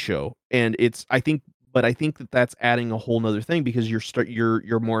TV show. And it's I think that that's adding a whole nother thing because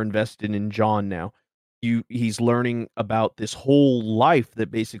you're more invested in John now. He's learning about this whole life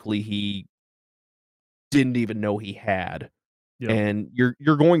that basically he didn't even know he had. Yep. And you're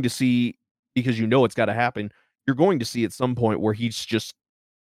going to see because you know it's got to happen. You're going to see at some point where he's just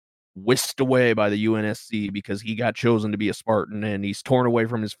whisked away by the UNSC because he got chosen to be a Spartan and he's torn away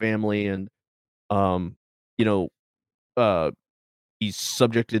from his family and um you know uh he's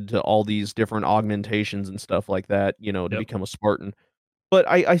subjected to all these different augmentations and stuff like that, you know, to Yep. become a Spartan. But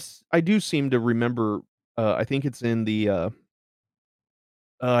I do seem to remember I think it's in the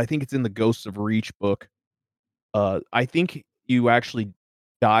I think it's in the Ghosts of Reach book. I think you actually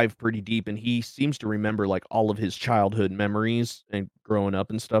dive pretty deep, and he seems to remember, like, all of his childhood memories and growing up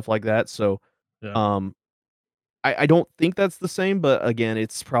and stuff like that, so, Yeah. um, I don't think that's the same, but again,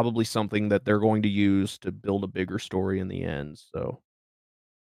 it's probably something that they're going to use to build a bigger story in the end, so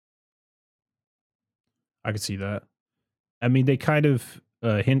I could see that. I mean, they kind of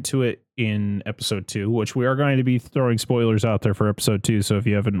hint to it in episode 2, which we are going to be throwing spoilers out there for episode 2. So if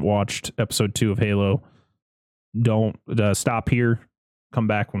you haven't watched episode 2 of Halo, don't stop here. Come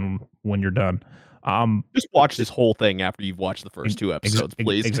back when you're done. just watch this whole thing after you've watched the first 2 episodes,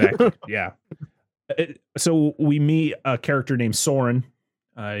 please. Exactly. Yeah. So we meet a character named Soren.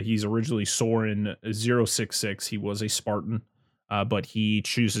 He's originally Soren 066. He was a Spartan, but he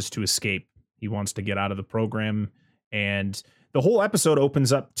chooses to escape. He wants to get out of the program. And the whole episode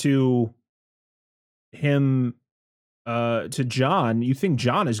opens up to him, to John. You think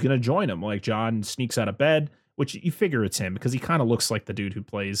John is going to join him. Like John sneaks out of bed which you figure it's him because he kind of looks like the dude who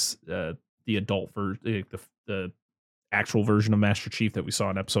plays the adult the actual version of Master Chief that we saw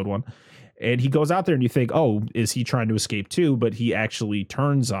in episode 1. And he goes out there and you think, oh, is he trying to escape too? But he actually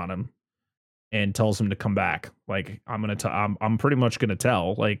turns on him and tells him to come back. Like, I'm pretty much going to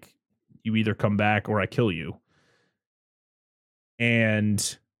tell, like, you either come back or I kill you.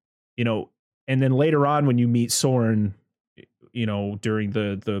 And, you know, and then later on when you meet Soren, you know, during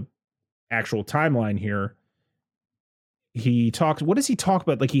the actual timeline here, he talks, what does he talk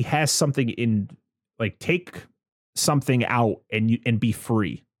about? Like, he has something in, like, take something out and be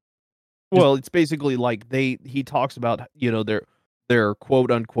free. Well, it's basically like he talks about, you know, their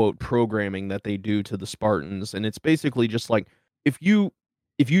quote unquote programming that they do to the Spartans, and it's basically just like if you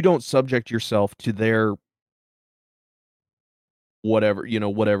don't subject yourself to their whatever, you know,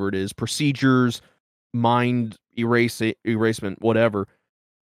 whatever it is, procedures, mind erasement, whatever,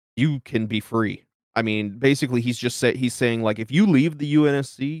 you can be free. I mean, basically he's saying like if you leave the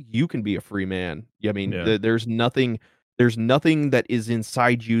UNSC, you can be a free man. I mean, Yeah. there's nothing that is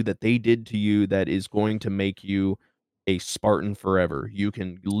inside you that they did to you that is going to make you a Spartan forever. You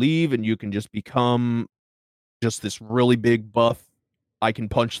can leave and you can just become just this really big buff, I can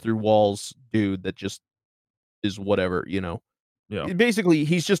punch through walls dude that just is whatever, you know. Yeah. Basically,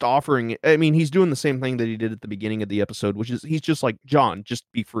 he's just offering, I mean, he's doing the same thing that he did at the beginning of the episode, which is he's just like, "John, just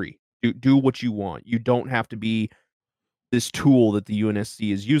be free. Do what you want. You don't have to be this tool that the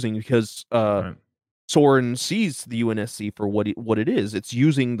UNSC is using," because Right. Soren sees the UNSC for what it is. It's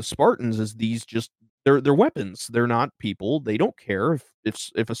using the Spartans as these just they're weapons. They're not people. They don't care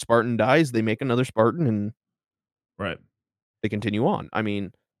if a Spartan dies, they make another Spartan and Right. they continue on. I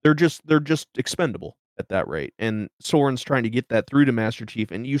mean, they're just expendable at that rate. And Soren's trying to get that through to Master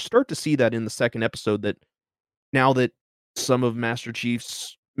Chief, and you start to see that in the second episode that now that some of Master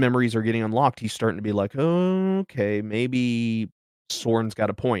Chief's memories are getting unlocked, he's starting to be like, "Oh, okay, maybe Soren's got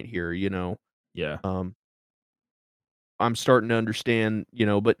a point here," you know. Yeah. Um, I'm starting to understand, you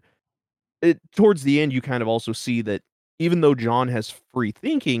know, but towards the end, you kind of also see that even though John has free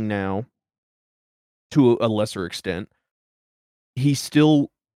thinking now, to a lesser extent, he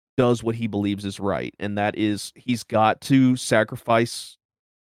still does what he believes is right, and that is he's got to sacrifice,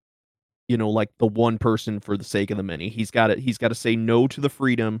 you know, like, the one person for the sake of the many. He's gotta say no to the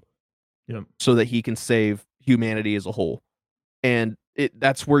freedom Yep. so that he can save humanity as a whole, and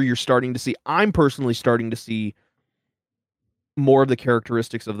that's where you're starting to see I'm personally starting to see more of the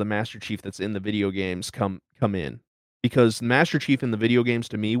characteristics of the Master Chief that's in the video games come in. Because Master Chief in the video games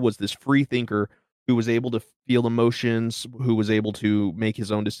to me was this free thinker who was able to feel emotions, who was able to make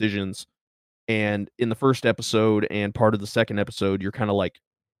his own decisions. And in the first episode and part of the second episode, you're kind of like,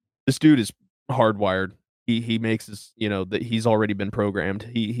 this dude is hardwired. He makes his, you know, that he's already been programmed.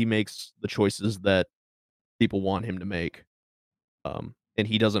 He makes the choices that people want him to make. And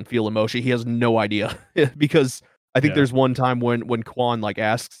he doesn't feel emotion. He has no idea because I think Yeah. there's one time when Quan like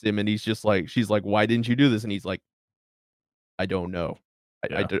asks him and he's just like, she's like, "Why didn't you do this?" And he's like, "I don't know.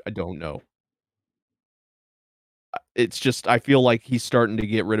 Yeah. I don't know." It's just I feel like he's starting to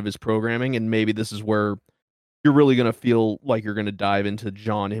get rid of his programming, and maybe this is where you're really gonna feel like you're gonna dive into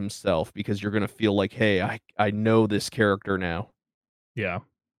John himself because you're gonna feel like, "Hey, I know this character now." Yeah.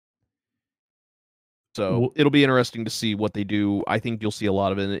 So Well, it'll be interesting to see what they do. I think you'll see a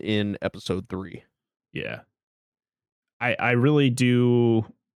lot of it in episode 3. yeah. I really do.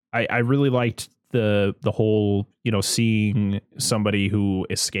 I really liked the whole, you know, seeing somebody who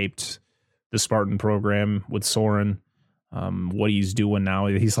escaped the Spartan program with Soren, what he's doing now.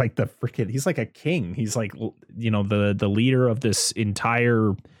 He's like he's like a king. He's like, you know, the leader of this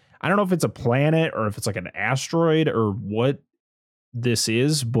entire, I don't know if it's a planet or if it's like an asteroid or what this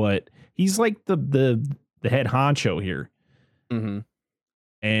is, but he's like the head honcho here. Mhm.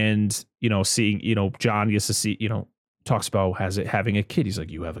 And, you know, seeing, you know, John gets to see, you know, talks about having a kid. He's like,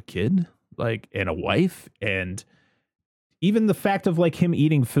 you have a kid, like, and a wife. And even the fact of like him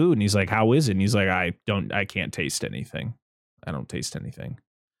eating food, and he's like, how is it? And he's like, I can't taste anything. I don't taste anything.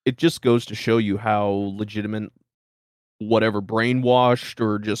 It just goes to show you how legitimate whatever brainwashed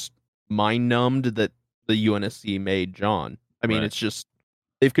or just mind numbed that the UNSC made John. I mean, Right. it's just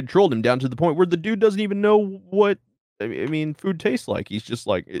they've controlled him down to the point where the dude doesn't even know what I mean, food tastes like. He's just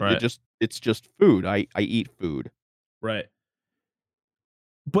like Right. it's just food. I eat food. Right.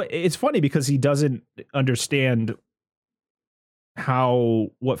 But it's funny because he doesn't understand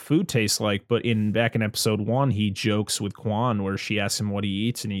what food tastes like. But back in episode 1, he jokes with Quan where she asks him what he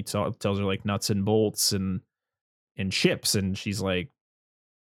eats, and he tells her like nuts and bolts and chips, and she's like,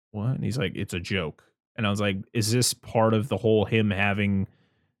 what? And he's like, it's a joke. And I was like, is this part of the whole him having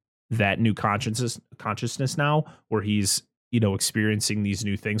that new consciousness now, where he's, experiencing these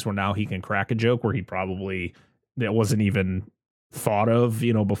new things, where now he can crack a joke where he probably that wasn't even thought of,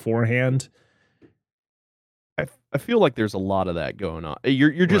 beforehand. I feel like there's a lot of that going on.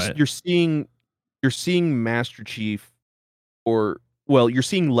 You're just Right. you're seeing Master Chief, or well, you're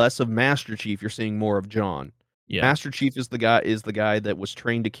seeing less of Master Chief, you're seeing more of John. Yeah. Master Chief is the guy that was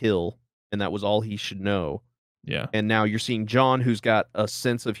trained to kill, and that was all he should know. Yeah. And now you're seeing John, who's got a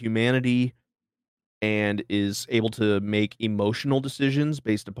sense of humanity and is able to make emotional decisions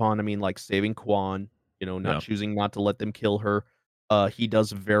based upon, I mean, like saving Quan, not Yeah. choosing not to let them kill her. He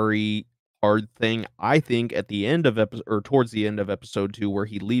does a very hard thing, I think, at the end of episode, or towards the end of episode 2, where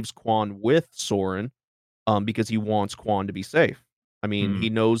he leaves Quan with Soren, because he wants Quan to be safe. I mean, Mm. he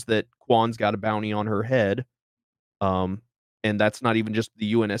knows that Quan's got a bounty on her head, um, and that's not even just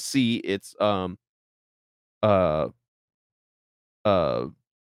the UNSC. It's uh uh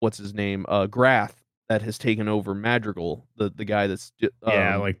what's his name? Grath, that has taken over Madrigal, the guy that's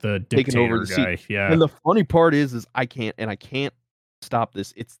Yeah, like the taken over dictator the seat. guy. Yeah. And the funny part is I can't stop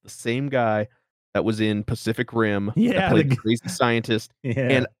this. It's the same guy that was in Pacific Rim that Yeah. played the crazy scientist, Yeah.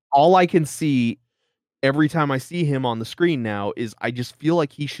 and all I can see every time I see him on the screen now is I just feel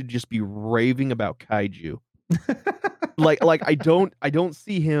like he should just be raving about kaiju. Like I don't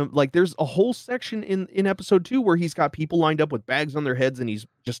see him, like, there's a whole section in episode 2 where he's got people lined up with bags on their heads, and He's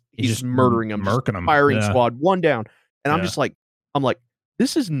he's just murdering them, just murking them. firing Yeah. squad one down. And Yeah. I'm like,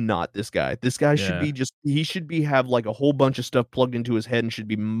 this is not this guy. This guy should Yeah. be he should be have like a whole bunch of stuff plugged into his head and should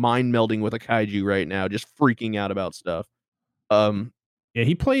be mind melding with a kaiju right now, just freaking out about stuff. Um Yeah,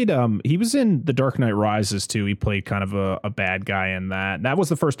 he was in The Dark Knight Rises too. He played kind of a bad guy in that. That was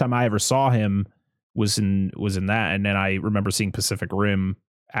the first time I ever saw him, was in that. And then I remember seeing Pacific Rim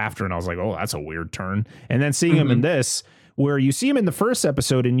after, and I was like, oh, that's a weird turn. And then seeing him in mhm, this, where you see him in the first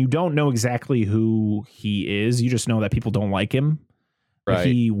episode and you don't know exactly who he is. You just know that people don't like him. But right.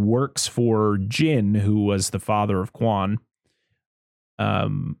 he works for Jin, who was the father of Quan.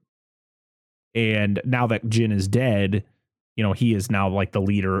 Um, and now that Jin is dead, he is now like the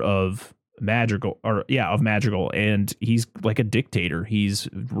leader of Madrigal, of Madrigal, and he's like a dictator. He's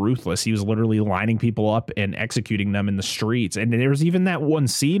ruthless. He was literally lining people up and executing them in the streets. And there's even that one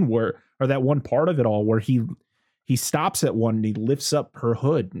scene or that one part of it all, where he stops at one and he lifts up her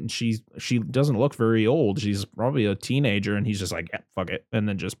hood, and she doesn't look very old. She's probably a teenager, and he's just like, yeah, fuck it, and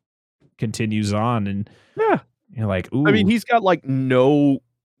then just continues on. And Yeah. you're like, I mean, ooh, he's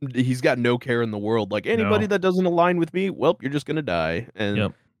got no care in the world. Like, anybody no, that doesn't align with me, well, you're just gonna die, and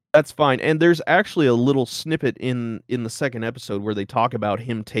yep, that's fine. And there's actually a little snippet in the second episode where they talk about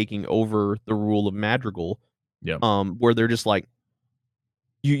him taking over the rule of Madrigal, yep, where they're just like,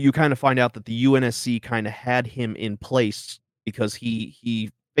 you kind of find out that the UNSC kind of had him in place because he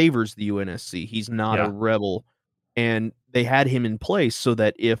favors the UNSC. He's not a yeah, rebel, and they had him in place so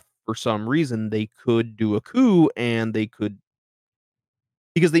that if for some reason they could do a coup, and they could,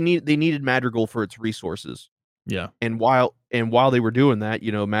 because they needed Madrigal for its resources. yeah, And while they were doing that,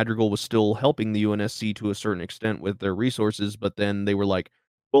 Madrigal was still helping the UNSC to a certain extent with their resources, but then they were like,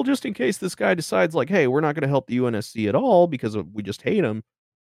 well, just in case this guy decides like, hey, we're not going to help the UNSC at all because we just hate him.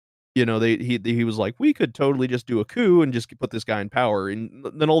 He was like, we could totally just do a coup and just put this guy in power. And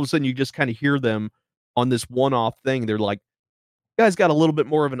then all of a sudden you just kind of hear them on this one-off thing. They're like, guy's got a little bit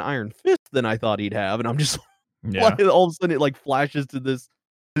more of an iron fist than I thought he'd have. And I'm just yeah, like, all of a sudden it like flashes to this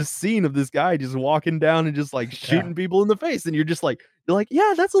scene of this guy just walking down and just like yeah. shooting people in the face, and you're like,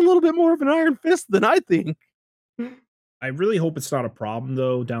 yeah, that's a little bit more of an iron fist than I think. I really hope it's not a problem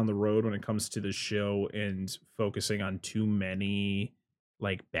though down the road when it comes to the show and focusing on too many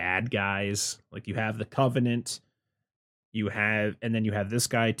like bad guys. Like you have the Covenant, and then you have this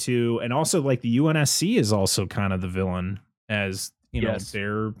guy too, and also like the UNSC is also kind of the villain, as Yes.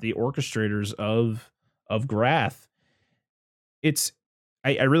 they're the orchestrators of Grath. It's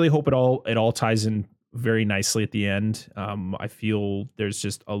I really hope it all ties in very nicely at the end. I feel there's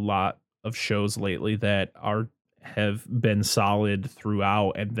just a lot of shows lately that have been solid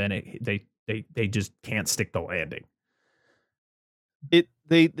throughout, and then they just can't stick the landing.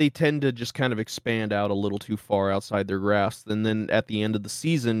 They tend to just kind of expand out a little too far outside their grasp, and then at the end of the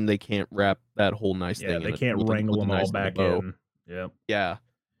season they can't wrap that whole nice Yeah, thing they in can't wrangle with a them all nice little back bow. in. Yeah, Yeah.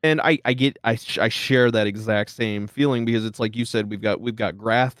 And I share that exact same feeling, because it's like you said, we've got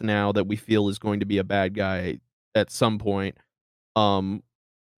Grath now that we feel is going to be a bad guy at some point. Um,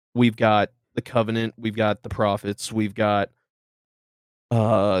 we've got the Covenant, we've got the Prophets, we've got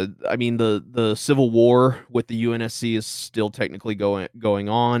I mean, the civil war with the UNSC is still technically going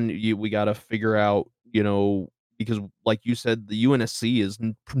on. We got to figure out, because like you said, the UNSC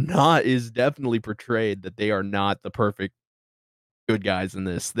is definitely portrayed that they are not the perfect good guys in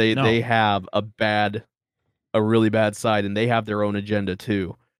this. They No. have a really bad side, and they have their own agenda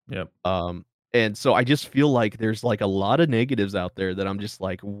too. Yep. And so I just feel like there's like a lot of negatives out there that I'm just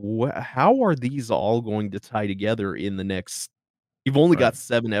like, how are these all going to tie together in the next? You've only Right. got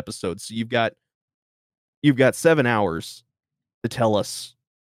 7 episodes, so you've got 7 hours to tell us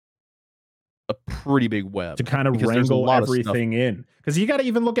a pretty big To web kind of because there's a wrangle lot of stuff. everything in. Because you got to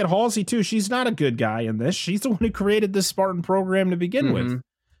even look at Halsey too. She's not a good guy in this. She's the one who created this Spartan program to begin with. Hmm.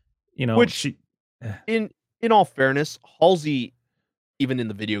 You know, Which, in all fairness, Halsey, even in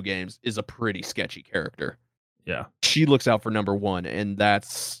the video games, is a pretty sketchy character. yeah, She looks out for number one, and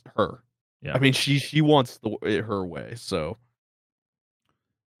that's her. yeah, I mean, she wants her way. So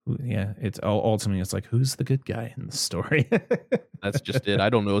yeah. It's ultimately it's like who's the good guy in the story? that's just it. I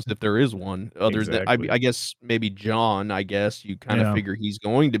don't know if there is one other than Exactly. I guess maybe John. I guess you kind of Yeah. figure he's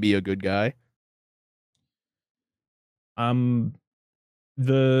going to be a good guy. Um.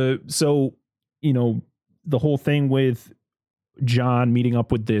 So you know the whole thing with John meeting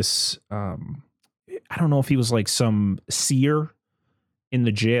up with this. I don't know if he was like some seer in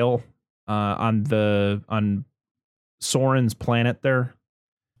the jail on Soren's planet there.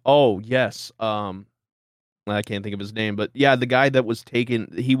 Oh yes. I can't think of his name, but yeah, the guy that was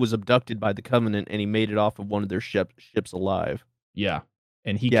taken, he was abducted by the Covenant, and he made it off of one of their ships alive. Yeah.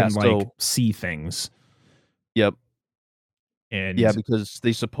 And he Yeah. can like So see things. yep. Yeah, And because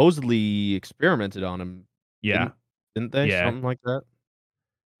they supposedly experimented on him, yeah, didn't they? yeah, Something like that.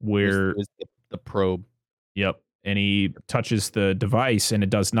 where Was the probe? yep. And he touches the device and it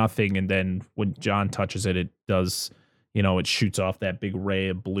does nothing. And then when John touches it, it does, it shoots off that big ray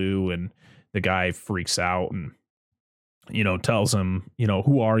of blue and the guy freaks out and, tells him,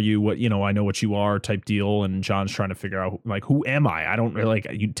 who are you? What, I know what you are type deal. And John's trying to figure out like, who am I? I don't really like,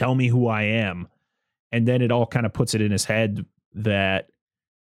 you tell me who I am. And then it all kind of puts it in his head that,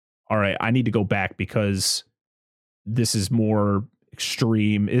 all right, I need to go back because this is more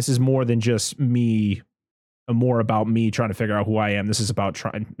extreme. This is more than just me, more about me trying to figure out who I am. This is about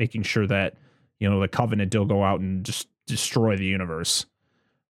making sure that, the Covenant don't go out and just destroy the universe.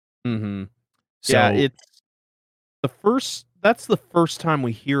 Mm-hmm. So Yeah, that's the first time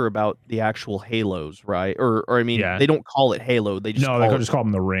we hear about the actual Halos, right? Or I mean, yeah, they don't call it Halo, they just no, they call could it just call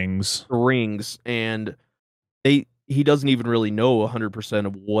them the rings. rings, and he doesn't even really know 100%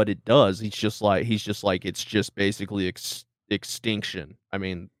 of what it does. He's just like it's just basically extinction. I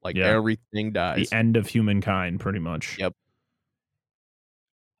mean, like Yeah, everything the dies. end of humankind, pretty much. Yep.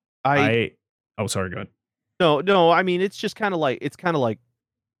 I Oh, sorry, go ahead. no, I mean, it's kind of like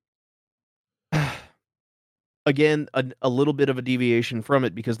again a little bit of a deviation from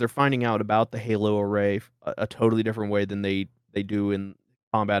it because they're finding out about the Halo array a totally different way than they do in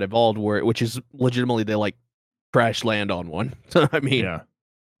Combat Evolved, which is legitimately they like crash land on one. I mean, Yeah,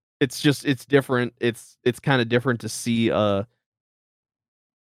 it's different. It's kind of different to see a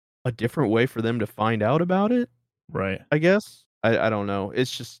different way for them to find out about it, right. I guess. I don't know.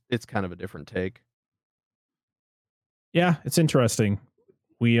 It's kind of a different take. Yeah, it's interesting.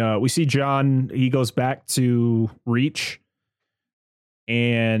 We see John. He goes back to Reach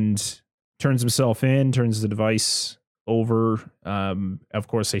and turns himself in, turns the device over. Of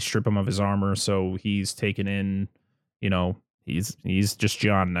course, they strip him of his armor, so he's taken in. He's just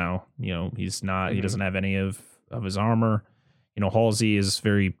John now. He's not. He Mhm. doesn't have any of his armor. Halsey is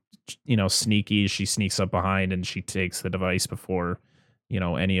very sneaky. She sneaks up behind and she takes the device before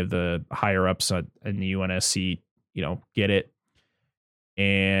any of the higher ups in the UNSC get it.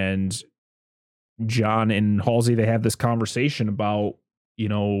 And John and Halsey, they have this conversation about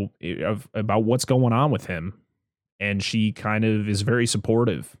about what's going on with him, and she kind of is very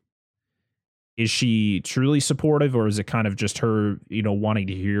supportive. Is she truly supportive, or is it kind of just her wanting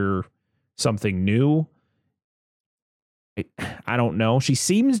to hear something new? I don't know. She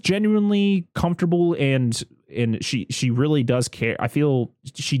seems genuinely comfortable and she really does care. I feel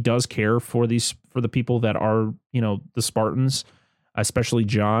she does care for the people that are the Spartans, especially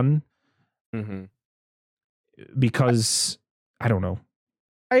John, Mhm. because I don't know.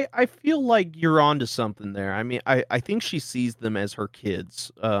 I feel like you're onto something there. I mean, I think she sees them as her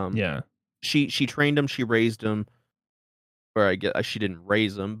kids. Yeah. She trained them, she raised them, or I guess she didn't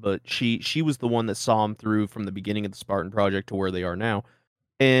raise them, but she was the one that saw them through from the beginning of the Spartan Project to where they are now.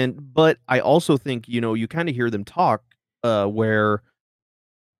 But I also think, you kinda hear them talk, where,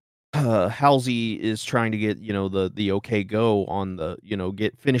 Halsey is trying to get, the okay go on the,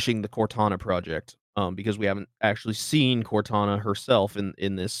 get finishing the Cortana project, because we haven't actually seen Cortana herself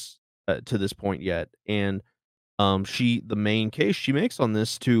in this, to this point yet, and, The main case she makes on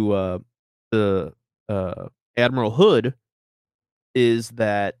this to the Admiral Hood is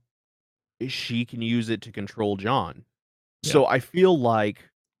that she can use it to control John. Yeah. So I feel like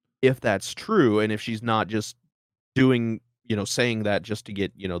if that's true, and if she's not just doing, saying that just to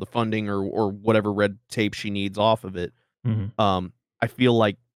get, the funding or whatever red tape she needs off of it, Mhm. I feel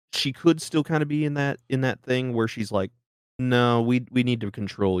like she could still kind of be in that thing where she's like, no, we need to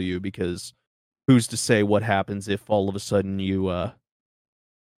control you, because who's to say what happens if all of a sudden you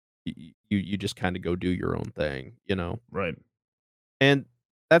just kind of go do your own thing. Right. And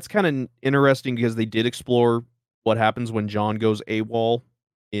that's kind of interesting because they did explore what happens when John goes AWOL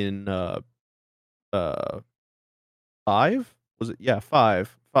in uh 5? Was it? Yeah,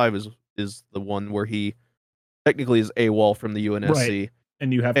 5. 5 is the one where he technically is AWOL from the Right. UNSC.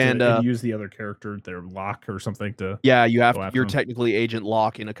 And you have And to use the other character, their lock or something to yeah, go after you're them. technically Agent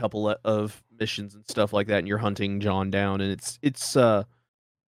Locke in a couple of missions and stuff like that, and you're hunting John down, and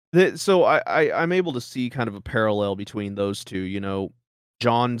so I'm able to see kind of a parallel between those two.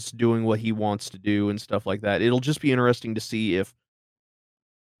 John's doing what he wants to do and stuff like that. It'll just be interesting to see if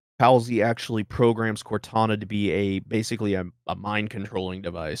Halsey actually programs Cortana to be basically a mind controlling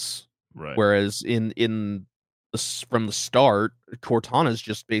device. Right. Whereas from the start, Cortana is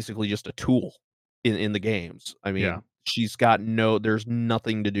just basically just a tool in the games. I Yeah. mean, there's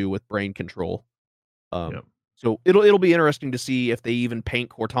nothing to do with brain control. Um, Yep. so it'll be interesting to see if they even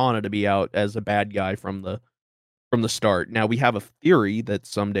paint Cortana to be out as a bad guy from the start. Now we have a theory that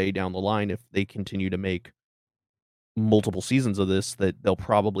someday down the line, if they continue to make multiple seasons of this, that they'll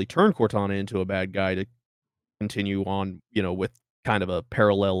probably turn Cortana into a bad guy to continue on, with kind of a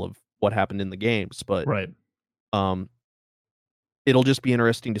parallel of what happened in the games. But Right. um, it'll just be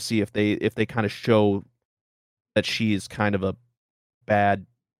interesting to see if they kind of show that she is kind of a bad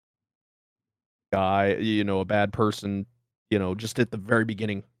guy, a bad person, just at the very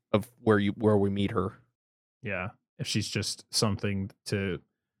beginning of where we meet her. Yeah. If she's just something to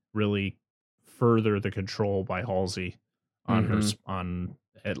really further the control by Halsey on Mhm. on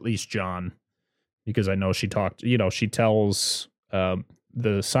at least John, because I know she talked, she tells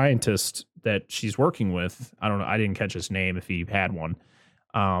the scientist that she's working with, I don't know, I didn't catch his name if he had one,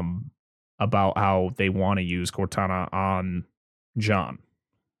 um, about how they want to use Cortana on John.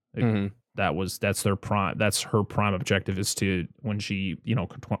 Like, Mhm. that's their prime, that's her prime objective, is to, when she,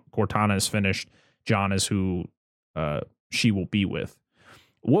 Cortana is finished, John is who she will be with.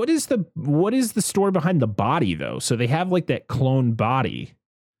 What is the story behind the body though? So they have like that clone body.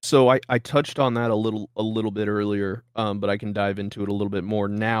 So I touched on that a little bit earlier, but I can dive into it a little bit more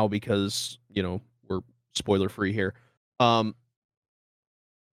now because, we're spoiler free here. Um,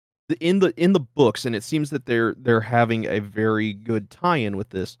 in the books, and it seems that they're having a very good tie-in with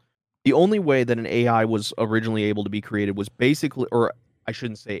this. The only way that an AI was originally able to be created was basically, or I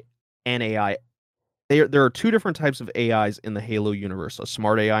shouldn't say an AI. There are two different types of AIs in the Halo universe: a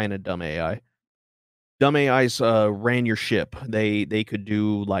smart AI and a dumb AI. Dumb AIs ran your ship. They could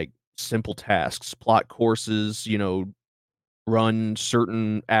do like simple tasks, plot courses, run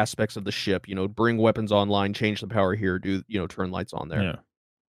certain aspects of the ship, bring weapons online, change the power here, turn lights on there. Yeah.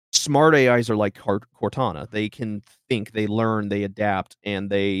 Smart AIs are like Cortana. They can think, they learn, they adapt, and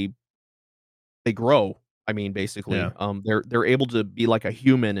they grow. I mean, basically, Yeah. they're able to be like a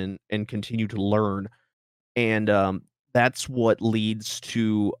human and continue to learn, and that's what leads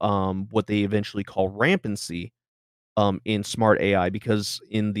to what they eventually call rampancy in smart AI, because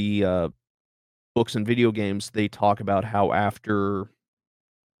in the books and video games they talk about how after,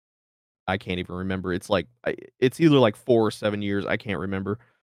 I can't even remember. It's either like 4 or 7 years. I can't remember.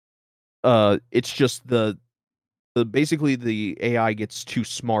 It's just basically the AI gets too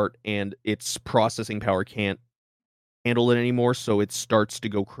smart and its processing power can't handle it anymore, so it starts to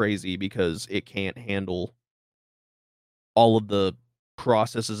go crazy because it can't handle all of the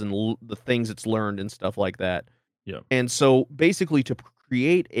processes and the things it's learned and stuff like that. Yeah. And so basically to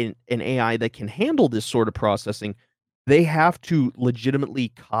create an AI that can handle this sort of processing, they have to legitimately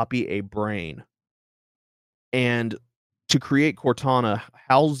copy a brain. And to create Cortana,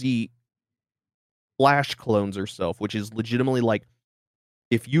 Halsey flash clones herself, which is legitimately like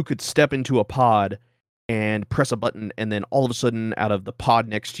if you could step into a pod and press a button, and then all of a sudden out of the pod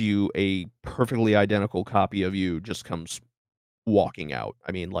next to you, a perfectly identical copy of you just comes walking out.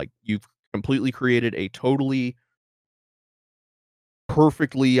 I mean, like, you've completely created a totally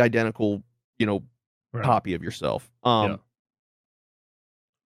perfectly identical, you know, Right. copy of yourself. Yeah.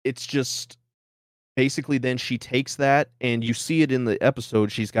 It's just basically then she takes that, and you see it in the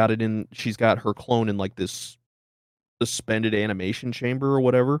episode. She's got her clone in like this suspended animation chamber or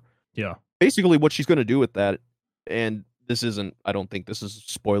whatever. Yeah. Basically, what she's going to do with that and this isn't, I don't think this is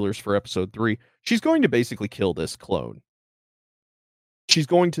spoilers for episode 3. She's going to basically kill this clone. She's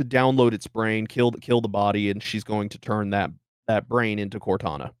going to download its brain, kill the body, and she's going to turn that brain into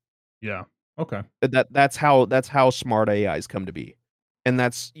Cortana. Yeah. Okay. That's how smart AIs come to be. And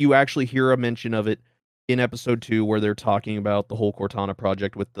that's, you actually hear a mention of it in episode 2 where they're talking about the whole Cortana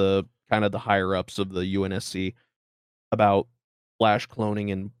project with the kind of the higher ups of the UNSC about flash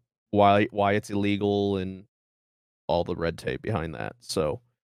cloning and why it's illegal and all the red tape behind that. So,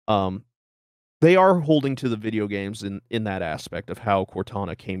 they are holding to the video games in that aspect of how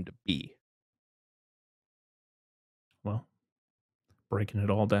Cortana came to be. Well, breaking it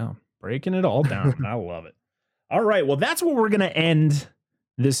all down. I love it. All right. Well, that's where we're going to end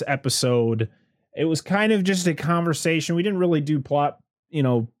this episode. It was kind of just a conversation. We didn't really do plot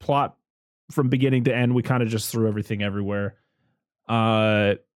from beginning to end. We kind of just threw everything everywhere.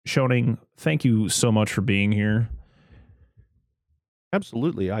 Shoning, thank you so much for being here.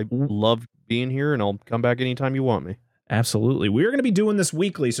 Absolutely. I love being here, and I'll come back anytime you want me. Absolutely. We're going to be doing this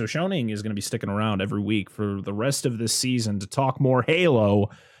weekly, so Shoning is going to be sticking around every week for the rest of this season to talk more Halo.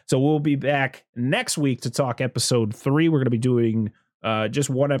 So we'll be back next week to talk episode 3. We're going to be doing just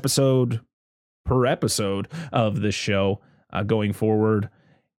one episode per episode of this show going forward.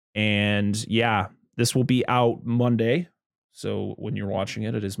 And yeah, this will be out Monday. So when you're watching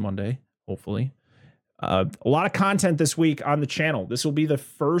it, it is Monday, hopefully. A lot of content this week on the channel. This will be the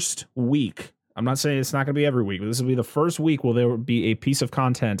first week. I'm not saying it's not going to be every week, but this will be the first week where there will be a piece of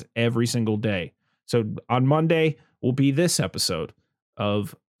content every single day. So on Monday will be this episode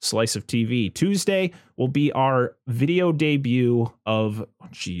of Slice of TV. Tuesday will be our video debut of,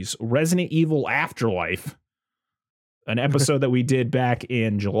 Resident Evil Afterlife, an episode that we did back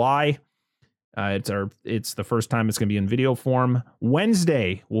in July. It's the first time it's going to be in video form.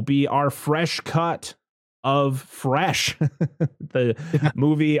 Wednesday will be our fresh cut of Fresh, the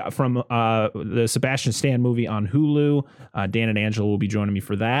movie from the Sebastian Stan movie on Hulu. Dan and Angela will be joining me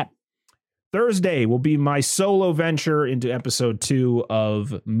for that. Thursday will be my solo venture into episode 2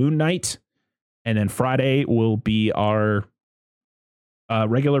 of Moon Knight. And then Friday will be our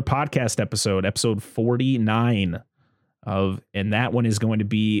regular podcast episode 49 and that one is going to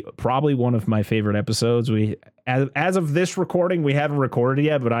be probably one of my favorite episodes. As of this recording, we haven't recorded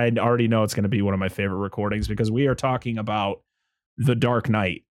yet, but I already know it's going to be one of my favorite recordings because we are talking about The Dark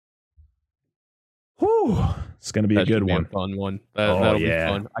Knight. Whew, it's going to be a good one. A fun one. That'll be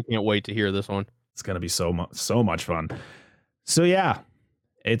fun. I can't wait to hear this one. It's going to be so much fun. So yeah,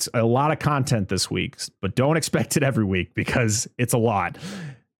 it's a lot of content this week, but don't expect it every week because it's a lot.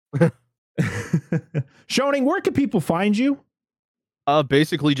 Shoning, where can people find you?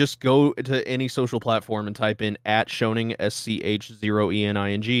 Basically just go to any social platform and type in @Shoning,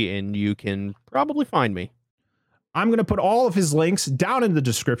 SCH0ENING, and you can probably find me. I'm going to put all of his links down in the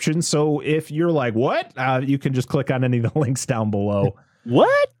description. So if you're like, what? You can just click on any of the links down below.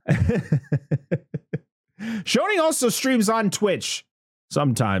 What? Shoning also streams on Twitch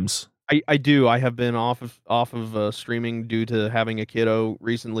sometimes. I do. I have been off of streaming due to having a kiddo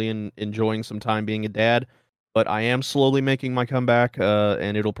recently and enjoying some time being a dad. But I am slowly making my comeback,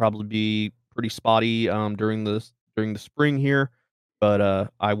 and it'll probably be pretty spotty during the spring here. But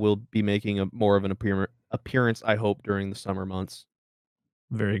I will be making more of an appearance, I hope, during the summer months.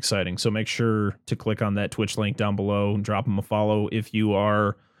 Very exciting. So make sure to click on that Twitch link down below and drop him a follow if you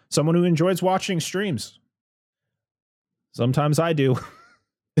are someone who enjoys watching streams. Sometimes I do.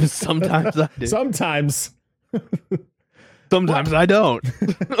 Sometimes I do. Sometimes I don't.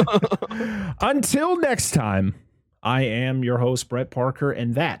 Until next time, I am your host, Brett Parker,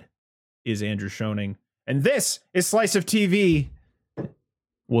 and that is Andrew Shoning. And this is Slice of TV.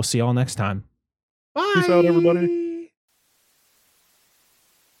 We'll see y'all next time. Bye. Peace out, everybody.